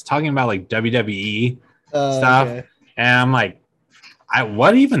article, and he's talking about like WWE stuff. Okay. And I'm like,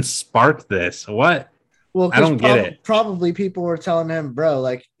 what even sparked this? What? Well, I don't get it. Probably people were telling him, bro,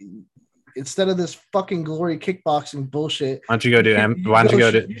 like, instead of this fucking glory kickboxing bullshit, why don't you go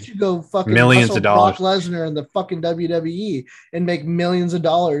you should go fucking millions of dollars. Brock Lesnar in the fucking WWE and make millions of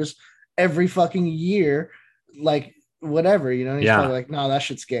dollars every fucking year, like whatever, you know. He's probably like, no, that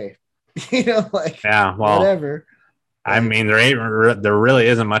shit's gay. You know, like, yeah, well, whatever. I mean, there really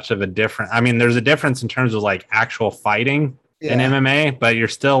isn't much of a difference. I mean, there's a difference in terms of like actual fighting in MMA, but you're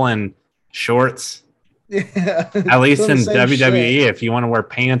still in shorts. Yeah. At least in WWE, shit. If you want to wear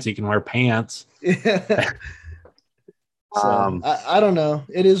pants, you can wear pants. Yeah. So, I don't know.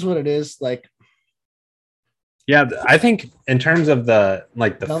 It is what it is. Like, yeah, I think in terms of the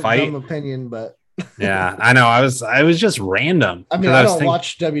fight, dumb opinion, but yeah, I know. I was just random. I mean, I don't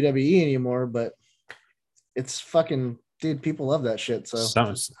watch WWE anymore, but it's fucking, dude, people love that shit.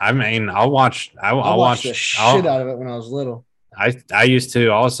 So I mean, I'll watch the shit out of it when I was little. I used to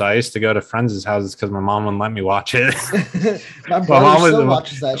also. I used to go to friends' houses because my mom wouldn't let me watch it. My brother still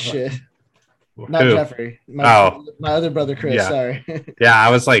watches that shit. Not who? My other brother Chris. Yeah. Sorry. Yeah, I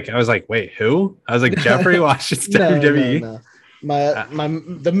was like, wait, who? I was like, Jeffrey watches WWE. No.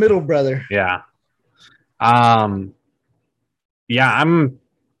 The middle brother. Yeah. Yeah, I'm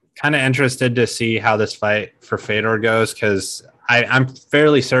kind of interested to see how this fight for Fedor goes, because I'm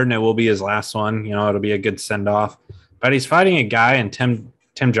fairly certain it will be his last one. You know, it'll be a good send off. But he's fighting a guy in Tim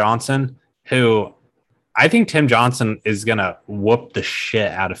Johnson, who I think Tim Johnson is gonna whoop the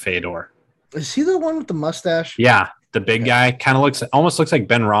shit out of Fedor. Is he the one with the mustache? Yeah, the big guy kind of almost looks like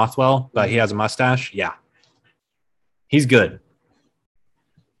Ben Rothwell, but he has a mustache. Yeah, he's good.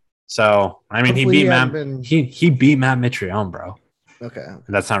 So I mean, he beat Matt Mitrione, bro. Okay.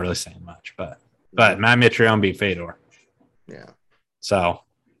 That's not really saying much, but Matt Mitrione beat Fedor. Yeah. So,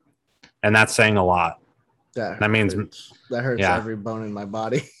 and that's saying a lot. That hurts every bone in my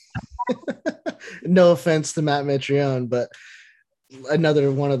body. No offense to Matt Mitrione, but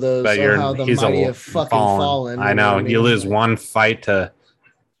another one of those. How the mighty have fucking fallen. I know. You lose one fight to.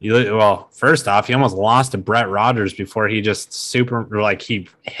 Well, first off, he almost lost to Brett Rogers before he just he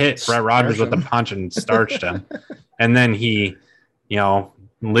hit Brett Rogers with a punch and starched him, and then he,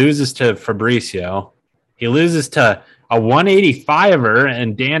 loses to Fabricio. He loses to a 185er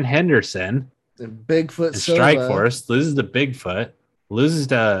and Dan Henderson. And Bigfoot and Strikeforce loses to Bigfoot, loses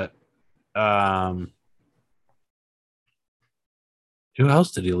to who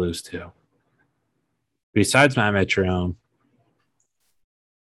else did he lose to? Besides Matt Mitrione,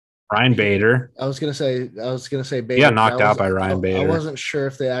 Ryan Bader. I was gonna say Bader. He got knocked out by Ryan Bader. I wasn't sure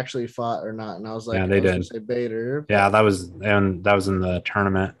if they actually fought or not, and I was like, yeah, they did. Say Bader. Yeah, that was in the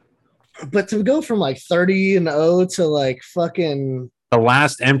tournament. But to go from like 30-0 to like fucking the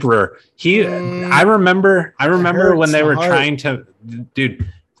last emperor, I remember when they were trying to, dude,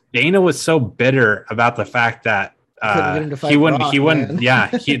 Dana was so bitter about the fact that he wouldn't. Yeah,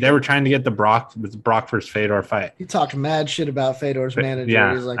 they were trying to get the Brock versus Fedor fight. He talked mad shit about Fedor's manager.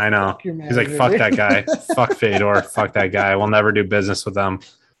 Yeah, he's like, I know. He's like, fuck that guy, fuck Fedor, fuck that guy. We'll never do business with them.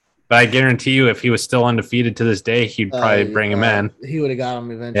 But I guarantee you, if he was still undefeated to this day, he'd probably bring him in. He would have got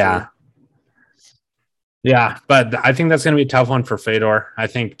him eventually. Yeah. Yeah, but I think that's going to be a tough one for Fedor. I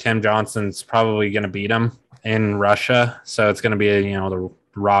think Tim Johnson's probably going to beat him in Russia. So it's going to be, the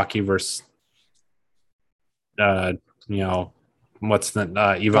Rocky versus, what's the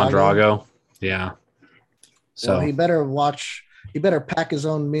Ivan Drago? Yeah. So he better pack his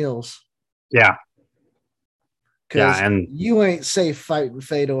own meals. Yeah. Yeah, and you ain't safe fighting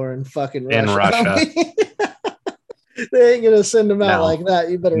Fedor in fucking Russia. In Russia. They ain't going to send him out like that.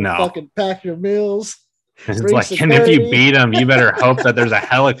 You better fucking pack your meals. It's like, and if you beat him, you better hope that there's a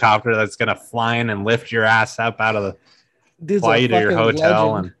helicopter that's gonna fly in and lift your ass up out of the flight to your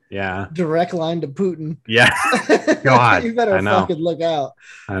hotel. Legend. And direct line to Putin. Yeah, God, you better fucking look out.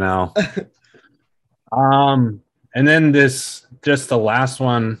 I know. And then just the last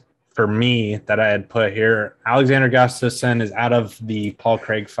one for me that I had put here, Alexander Gustafsson is out of the Paul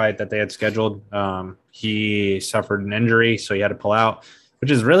Craig fight that they had scheduled. He suffered an injury, so he had to pull out, which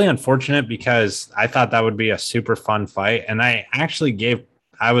is really unfortunate because I thought that would be a super fun fight. And I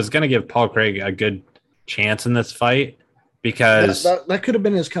was going to give Paul Craig a good chance in this fight because that could have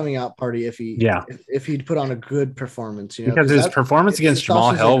been his coming out party if he'd put on a good performance, because his performance against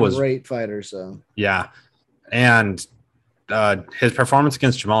Jamal Hill was a great fighter. So yeah. And his performance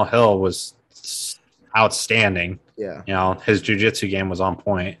against Jamal Hill was outstanding. Yeah. His jiu-jitsu game was on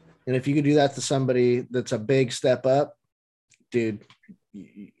point. And if you could do that to somebody that's a big step up, dude,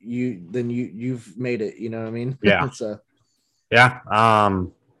 you've made it. You know what I mean? Yeah. So, yeah. I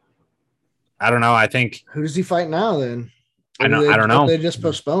don't know. I think who does he fight now then? I don't know. They just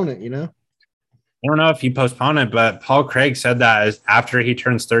postpone it, you know? I don't know if he postponed it, but Paul Craig said that after he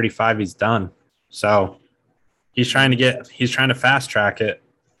turns 35, he's done. So he's trying to fast track it.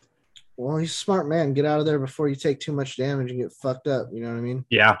 Well, he's a smart man. Get out of there before you take too much damage and get fucked up. You know what I mean?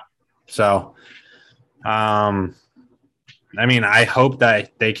 Yeah. So, I mean, I hope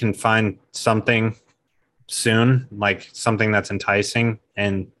that they can find something soon, like something that's enticing,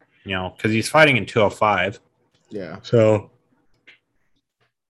 and because he's fighting in 205. Yeah. So,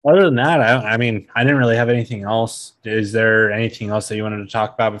 other than that, I mean, I didn't really have anything else. Is there anything else that you wanted to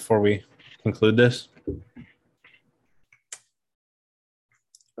talk about before we conclude this?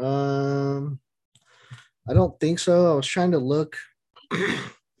 I don't think so. I was trying to look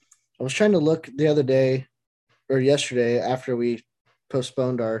the other day or yesterday after we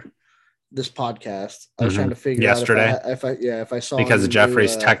postponed this podcast. I was trying to figure out if I saw because of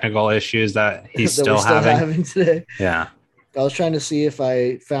Jeffrey's technical issues that he's that still having today. Yeah. I was trying to see if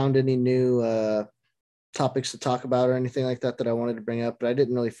I found any new topics to talk about or anything like that I wanted to bring up, but I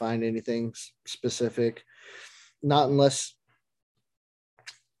didn't really find anything specific. Not unless,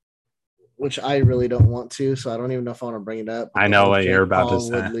 which I really don't want to, so I don't even know if I want to bring it up. I know what you're about to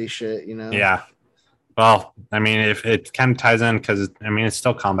say. Woodley shit, you know? Yeah. Well, I mean, if it kind of ties in because, I mean, it's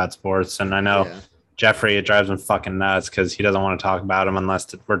still combat sports, and I know Jeffrey, it drives him fucking nuts because he doesn't want to talk about them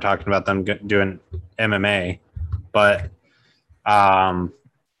unless we're talking about them doing MMA. But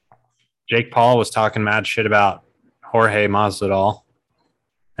Jake Paul was talking mad shit about Jorge Masvidal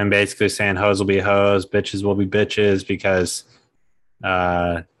and basically saying hoes will be hoes, bitches will be bitches because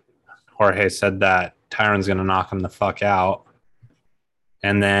Jorge said that Tyron's going to knock him the fuck out.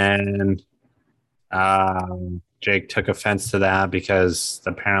 And then Jake took offense to that because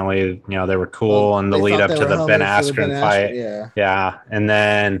apparently, they were cool in the lead up to the Ben Askren fight. Yeah. And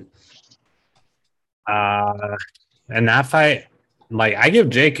then in that fight, like, I give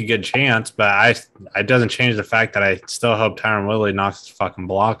Jake a good chance, but it doesn't change the fact that I still hope Tyron Woodley knocks his fucking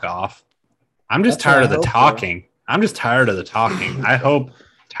block off. I'm just tired of the talking. I hope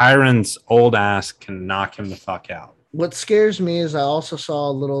Tyron's old ass can knock him the fuck out. What scares me is I also saw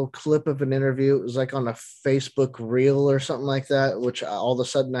a little clip of an interview. It was like on a Facebook reel or something like that, which all of a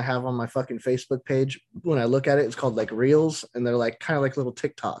sudden I have on my fucking Facebook page. When I look at it, it's called like reels, and they're like kind of like little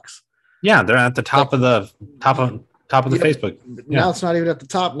TikToks. Yeah, they're at the top of the Facebook. Now it's not even at the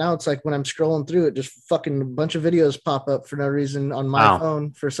top. Now it's like when I'm scrolling through it, just fucking a bunch of videos pop up for no reason on my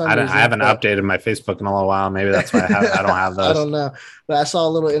phone for some reason. I haven't updated my Facebook in a little while. Maybe that's why I don't have those. I don't know. But I saw a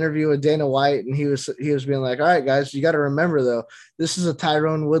little interview with Dana White, and he was being like, all right, guys, you got to remember, though, this is a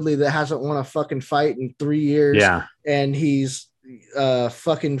Tyron Woodley that hasn't won a fucking fight in 3 years. Yeah. And he's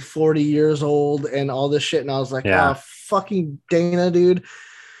fucking 40 years old and all this shit. And I was like, oh, fucking Dana, dude.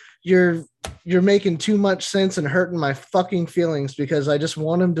 You're making too much sense and hurting my fucking feelings because I just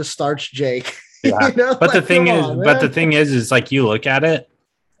want him to starch Jake. Yeah. But the thing is like you look at it,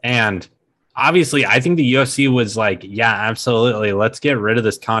 and obviously I think the UFC was like, yeah, absolutely, let's get rid of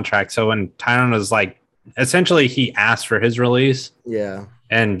this contract. So when Tyron was like, essentially he asked for his release. Yeah.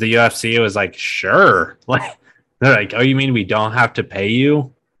 And the UFC was like, sure. Like, they're like, oh, you mean we don't have to pay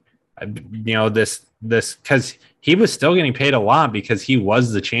you? This because he was still getting paid a lot because he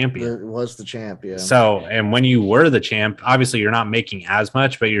was the champion. It was the champ, yeah. So, and when you were the champ, obviously you're not making as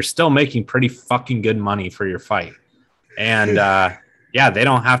much, but you're still making pretty fucking good money for your fight. And they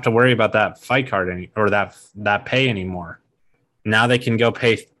don't have to worry about that fight card or that pay anymore. Now they can go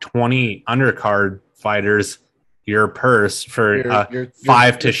pay 20 undercard fighters your purse for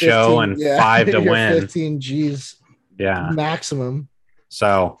 5 to 15, show and 5 to win. 15 G's maximum.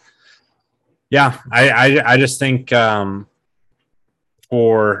 So, yeah, I just think for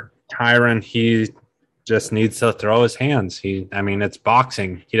Tyron, he just needs to throw his hands. It's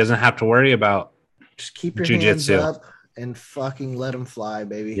boxing. He doesn't have to worry about just keep your jiu-jitsu. Hands up and fucking let him fly,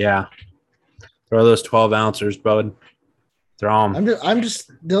 baby. Yeah, throw those 12 ounces, bud. Throw them. I'm just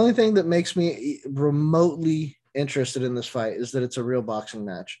the only thing that makes me remotely interested in this fight is that it's a real boxing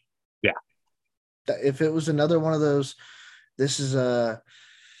match. Yeah. If it was another one of those, this is a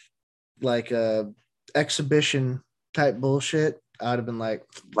exhibition type bullshit, I'd have been like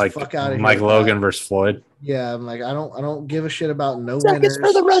fuck out of here. Like Logan versus Floyd. Yeah, I'm like, I don't give a shit about no winners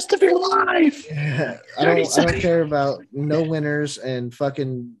for the rest of your life. Yeah, I don't care about no winners and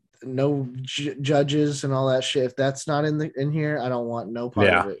fucking no judges and all that shit. If that's not in here, I don't want no part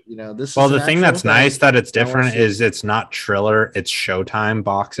of it. You know, this is the thing that's nice that it's different is it's not Triller, it's Showtime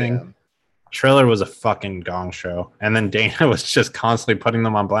boxing. Yeah. Triller was a fucking gong show. And then Dana was just constantly putting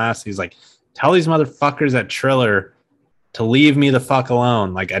them on blast. He's like, tell these motherfuckers at Triller to leave me the fuck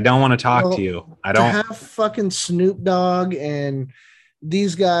alone. Like, I don't want to talk to you. I don't have fucking Snoop Dogg and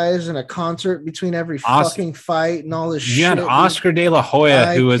these guys in a concert between every fucking fight and all this shit. You had Oscar De La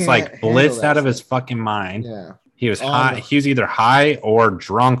Hoya, who was like blitzed out of his fucking mind. Yeah. He was high. He was either high or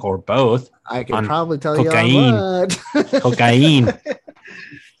drunk or both. I can probably tell cocaine. You cocaine.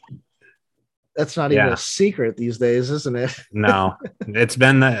 That's not even a secret these days, isn't it? No, it's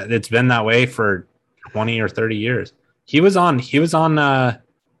been that way for 20 or 30 years. He was on Hot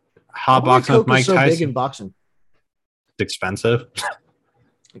Boxing with Mike Tyson. Big in boxing. It's expensive,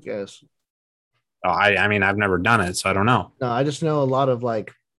 I guess. Oh, I mean, I've never done it, so I don't know. No, I just know a lot of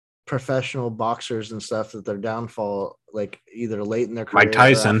like professional boxers and stuff that their downfall, like either late in their career Mike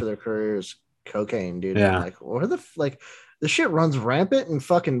Tyson. or after their careers, cocaine, dude. Yeah. Like, where the shit runs rampant in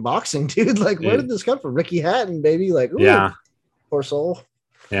fucking boxing, dude. Like, where did this come from? Ricky Hatton, baby. Like, ooh, yeah, poor soul.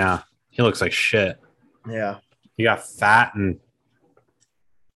 Yeah, he looks like shit. Yeah, he got fat and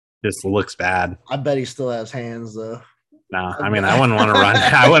just looks bad. I bet he still has hands though. No, I mean, I wouldn't want to run.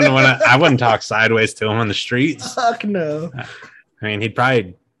 I wouldn't talk sideways to him on the streets. Fuck no. I mean, he'd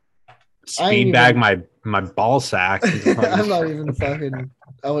probably speed bag my ball sack. I'm not even fucking.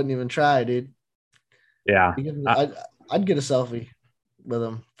 I wouldn't even try, dude. Yeah, I'd get a selfie with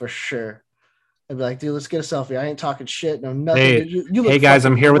him for sure. I'd be like, dude, let's get a selfie. I ain't talking shit. No, nothing. Hey, you look guys,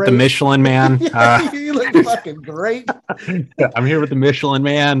 I'm here with the Michelin Man. You look fucking great. I'm here with the Michelin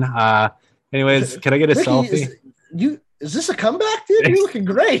Man. Anyways, can I get a selfie? Is this a comeback, dude? You're looking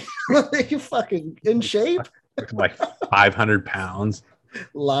great. You fucking in shape. Like 500 pounds.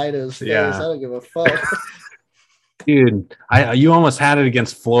 Lie to his face. Yeah. I don't give a fuck. Dude, you almost had it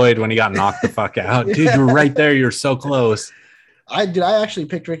against Floyd when he got knocked the fuck out. Dude, you were right there. You're so close. I actually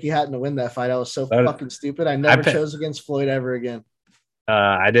picked Ricky Hatton to win that fight. I was so fucking stupid. I never chose against Floyd ever again.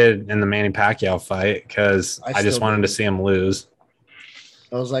 I did in the Manny Pacquiao fight because I just wanted to see him lose.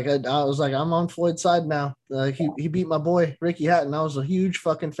 I was like, I'm on Floyd's side now. He beat my boy Ricky Hatton. I was a huge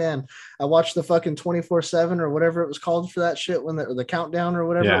fucking fan. I watched the fucking 24/7 or whatever it was called for that shit when the countdown or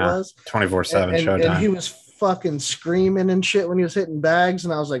whatever it was. 24/7 Showtime. And he was fucking screaming and shit when he was hitting bags,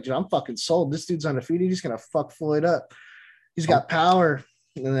 and I was like, dude, I'm fucking sold. This dude's undefeated. He's gonna fuck Floyd up. He's got power.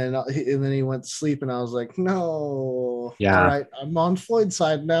 And then he went to sleep, and I was like, no. Yeah. All right, I'm on Floyd's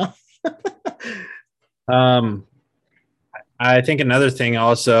side now. I think another thing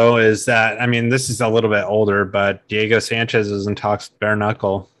also is that, I mean, this is a little bit older, but Diego Sanchez is in talks with bare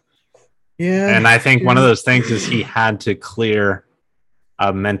knuckle. Yeah. And I think one of those things is he had to clear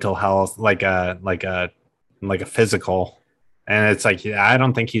a mental health, like a physical. And it's like, I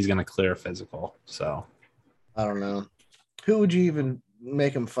don't think he's going to clear a physical. So I don't know. Who would you even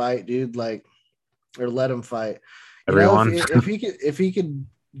make him fight, dude? Like, or let him fight? Everyone. If he could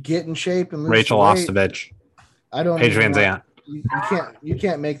get in shape and lose Rachel weight, Ostovich. I don't. Paige Van Zandt. You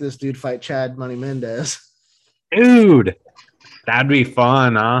can't make this dude fight Chad Money Mendez. Dude, that'd be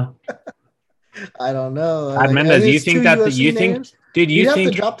fun, huh? I don't know. Chad Mendez, you think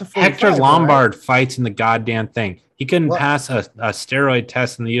Hector Lombard fights in the goddamn thing? He couldn't pass a steroid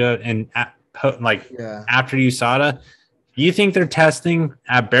test in the after USADA. You think they're testing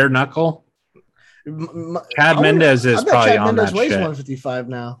at bare knuckle? Chad Mendez is probably on that shit. Weighs 155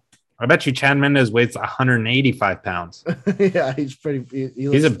 now. I bet you Chad Mendez weighs 185 pounds. Yeah, he's pretty.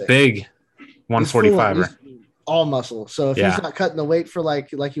 He's a big 145er. All muscle. So if he's not cutting the weight for like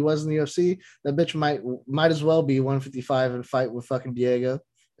he was in the UFC, that bitch might as well be 155 and fight with fucking Diego.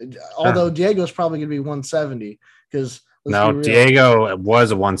 Although Diego's probably gonna be 170 because Diego was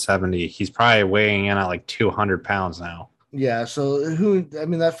a 170. He's probably weighing in at like 200 pounds now. Yeah, so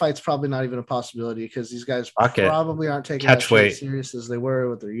that fight's probably not even a possibility because these guys probably aren't taking that shit serious as they were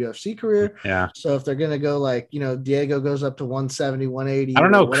with their UFC career. Yeah. So if they're going to go Diego goes up to 170, 180. I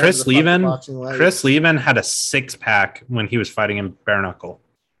don't know. Chris Levin had a six-pack when he was fighting in bare knuckle.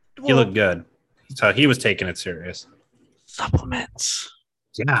 He looked good. So he was taking it serious. Supplements.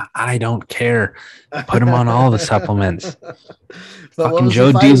 Yeah, I don't care. Put him on all the supplements. Fucking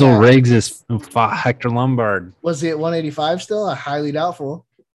Joe Diesel Riggs is Hector Lombard. Was he at 185 still? Highly doubtful.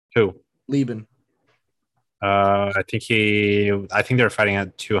 Who? Lieben. I think they were fighting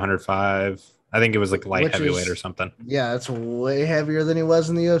at 205. I think it was like light heavyweight or something. Yeah, that's way heavier than he was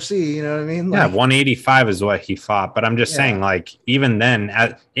in the UFC. You know what I mean? Yeah, 185 is what he fought. But I'm just saying, like, even then,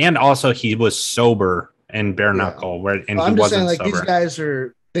 and also he was sober in bare knuckle, I'm just saying, like, these guys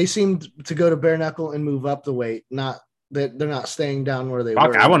are they seemed to go to bare knuckle and move up the weight, not that they're not staying down where they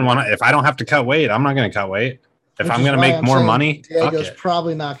were. I wouldn't want to. If I don't have to cut weight, I'm not going to cut weight. If I'm going to make more money, Diego's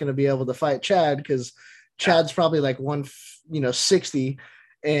probably not going to be able to fight Chad because Chad's probably like 160,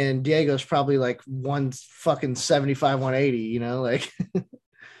 and Diego's probably like 175, 180. Like.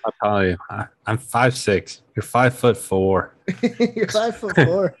 I'll tell you, I'm 5'6". You're 5'4". You're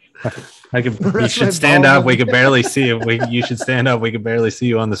 5'4". You should stand up. We could barely see you. You should stand up. We could barely see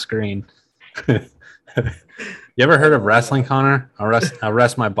you on the screen. You ever heard of wrestling, Connor? I'll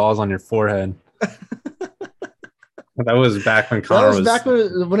rest my balls on your forehead. That was back when Connor was back when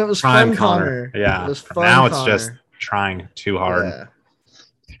it was fun, Connor. Yeah. It was fun, now it's Connor. just trying too hard. Yeah.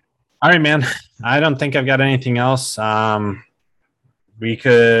 All right, man. I don't think I've got anything else. We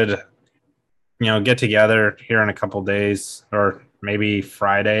could, get together here in a couple days, or maybe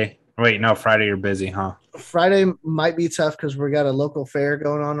Friday. Wait, no, Friday you're busy, huh? Friday might be tough because we got a local fair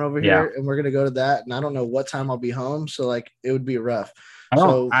going on over here, and we're gonna go to that. And I don't know what time I'll be home, so like it would be rough.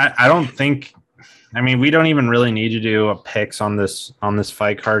 I don't think. I mean, we don't even really need to do a picks on this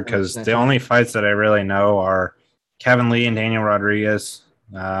fight card because the only fights that I really know are Kevin Lee and Daniel Rodriguez,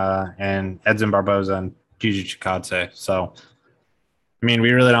 and Edson Barboza and Gigi Chikadze. So. I mean,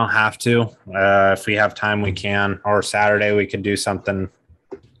 we really don't have to. If we have time, we can. Or Saturday, we could do something.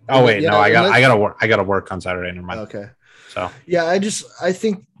 Oh wait, no, I gotta work. I gotta work on Saturday. Never mind. Okay. So yeah, I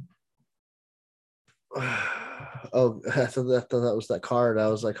think. Oh, I thought that was that card. I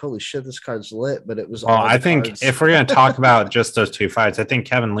was like, holy shit, this card's lit. But it was. Well, I think if we're gonna talk about just those two fights, I think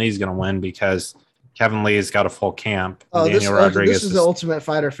Kevin Lee's gonna win because Kevin Lee's got a full camp. Oh, Daniel Rodriguez. This is the Ultimate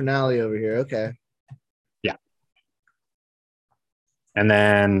Fighter finale over here. Okay. And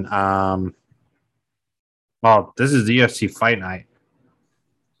then, this is the UFC Fight Night.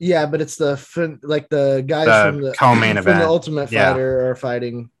 Yeah, but it's the guys from the co-main event, the Ultimate Fighter are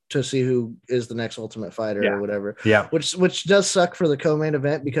fighting to see who is the next Ultimate Fighter or whatever. Yeah, which does suck for the co-main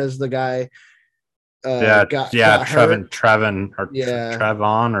event because the guy, got Trevon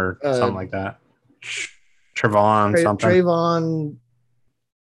or something like that. Trayvon.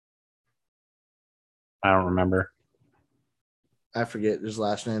 I don't remember. I forget his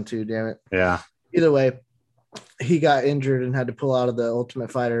last name too, damn it. Yeah. Either way, he got injured and had to pull out of the Ultimate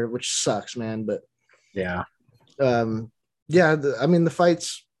Fighter, which sucks, man. But yeah. I mean, the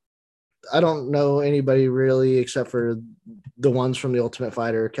fights, I don't know anybody really except for the ones from the Ultimate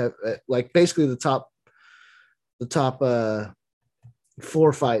Fighter. Like basically the top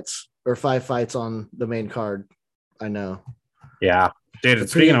 4 fights or 5 fights on the main card. I know. Yeah. Dude,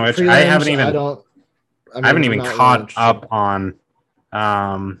 speaking of which, I haven't even caught up on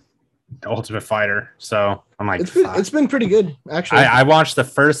the Ultimate Fighter, so I'm like, it's been pretty good actually. I watched the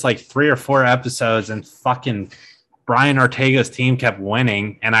first like 3 or 4 episodes, and fucking Brian Ortega's team kept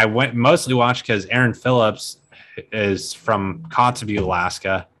winning, and I mostly watched because Aaron Phillips is from Kotzebue,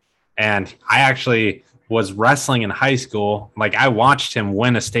 Alaska, and I actually was wrestling in high school. Like I watched him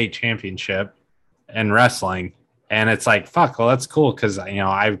win a state championship in wrestling, and it's like, fuck, well that's cool because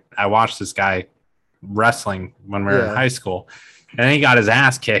I watched this guy wrestling when we were in high school, and then he got his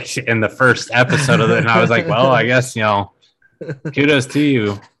ass kicked in the first episode of it, and I was like, well, I guess kudos to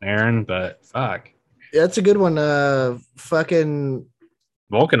you, Aaron, but fuck. Yeah, that's a good one. Fucking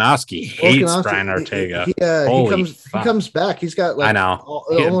Volkanovski hates Brian Ortega. He comes back. He's got like, I know,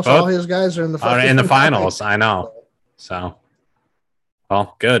 almost all his guys are in the finals. I know. So,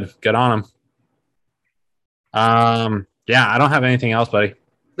 well, good on him. Yeah, I don't have anything else, buddy.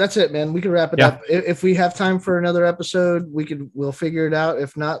 That's it, man. We can wrap it up. If we have time for another episode, we'll figure it out.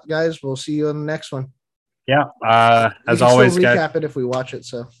 If not, guys, we'll see you on the next one. Yeah. As always, recap it if we watch it.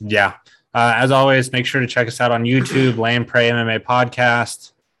 So yeah. As always, make sure to check us out on YouTube, Land Prey MMA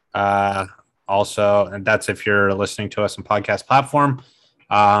Podcast. Also, and that's if you're listening to us on podcast platform.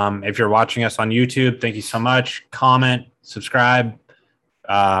 If you're watching us on YouTube, thank you so much. Comment, subscribe.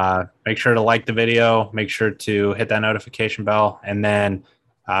 Make sure to like the video. Make sure to hit that notification bell, and then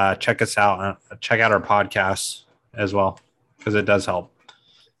check us out. Check out our podcasts as well because it does help.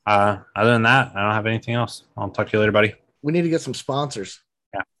 Other than that, I don't have anything else. I'll talk to you later, buddy. We need to get some sponsors.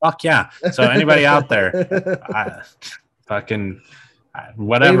 Yeah, fuck yeah. So anybody out there,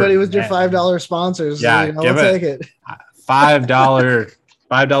 whatever. Anybody with your $5 sponsors, we'll take it.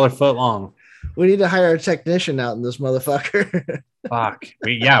 $5 foot long. We need to hire a technician out in this motherfucker. Fuck.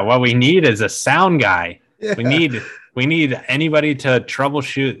 What we need is a sound guy. Yeah. We need anybody to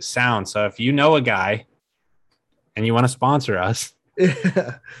troubleshoot sound. So if you know a guy and you want to sponsor us,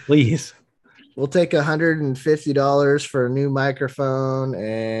 please. We'll take $150 for a new microphone,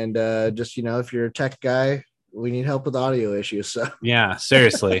 and just if you're a tech guy, We need help with audio issues. So yeah,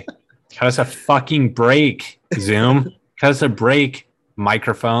 seriously, cut us a fucking break, Zoom. Cut us a break,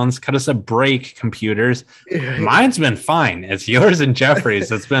 microphones. Cut us a break, computers. Mine's been fine. It's yours and Jeffrey's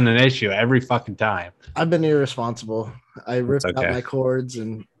that's been an issue every fucking time. I've been irresponsible. I ripped out my cords,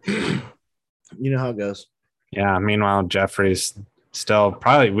 and you know how it goes. Yeah. Meanwhile, Jeffrey's still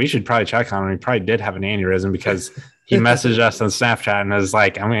we should probably check on him. He probably did have an aneurysm because he messaged us on Snapchat and was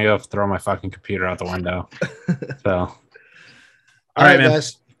like, I'm going to go throw my fucking computer out the window. So, all right, man.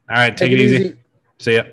 Guys. All right. Take it easy. See ya.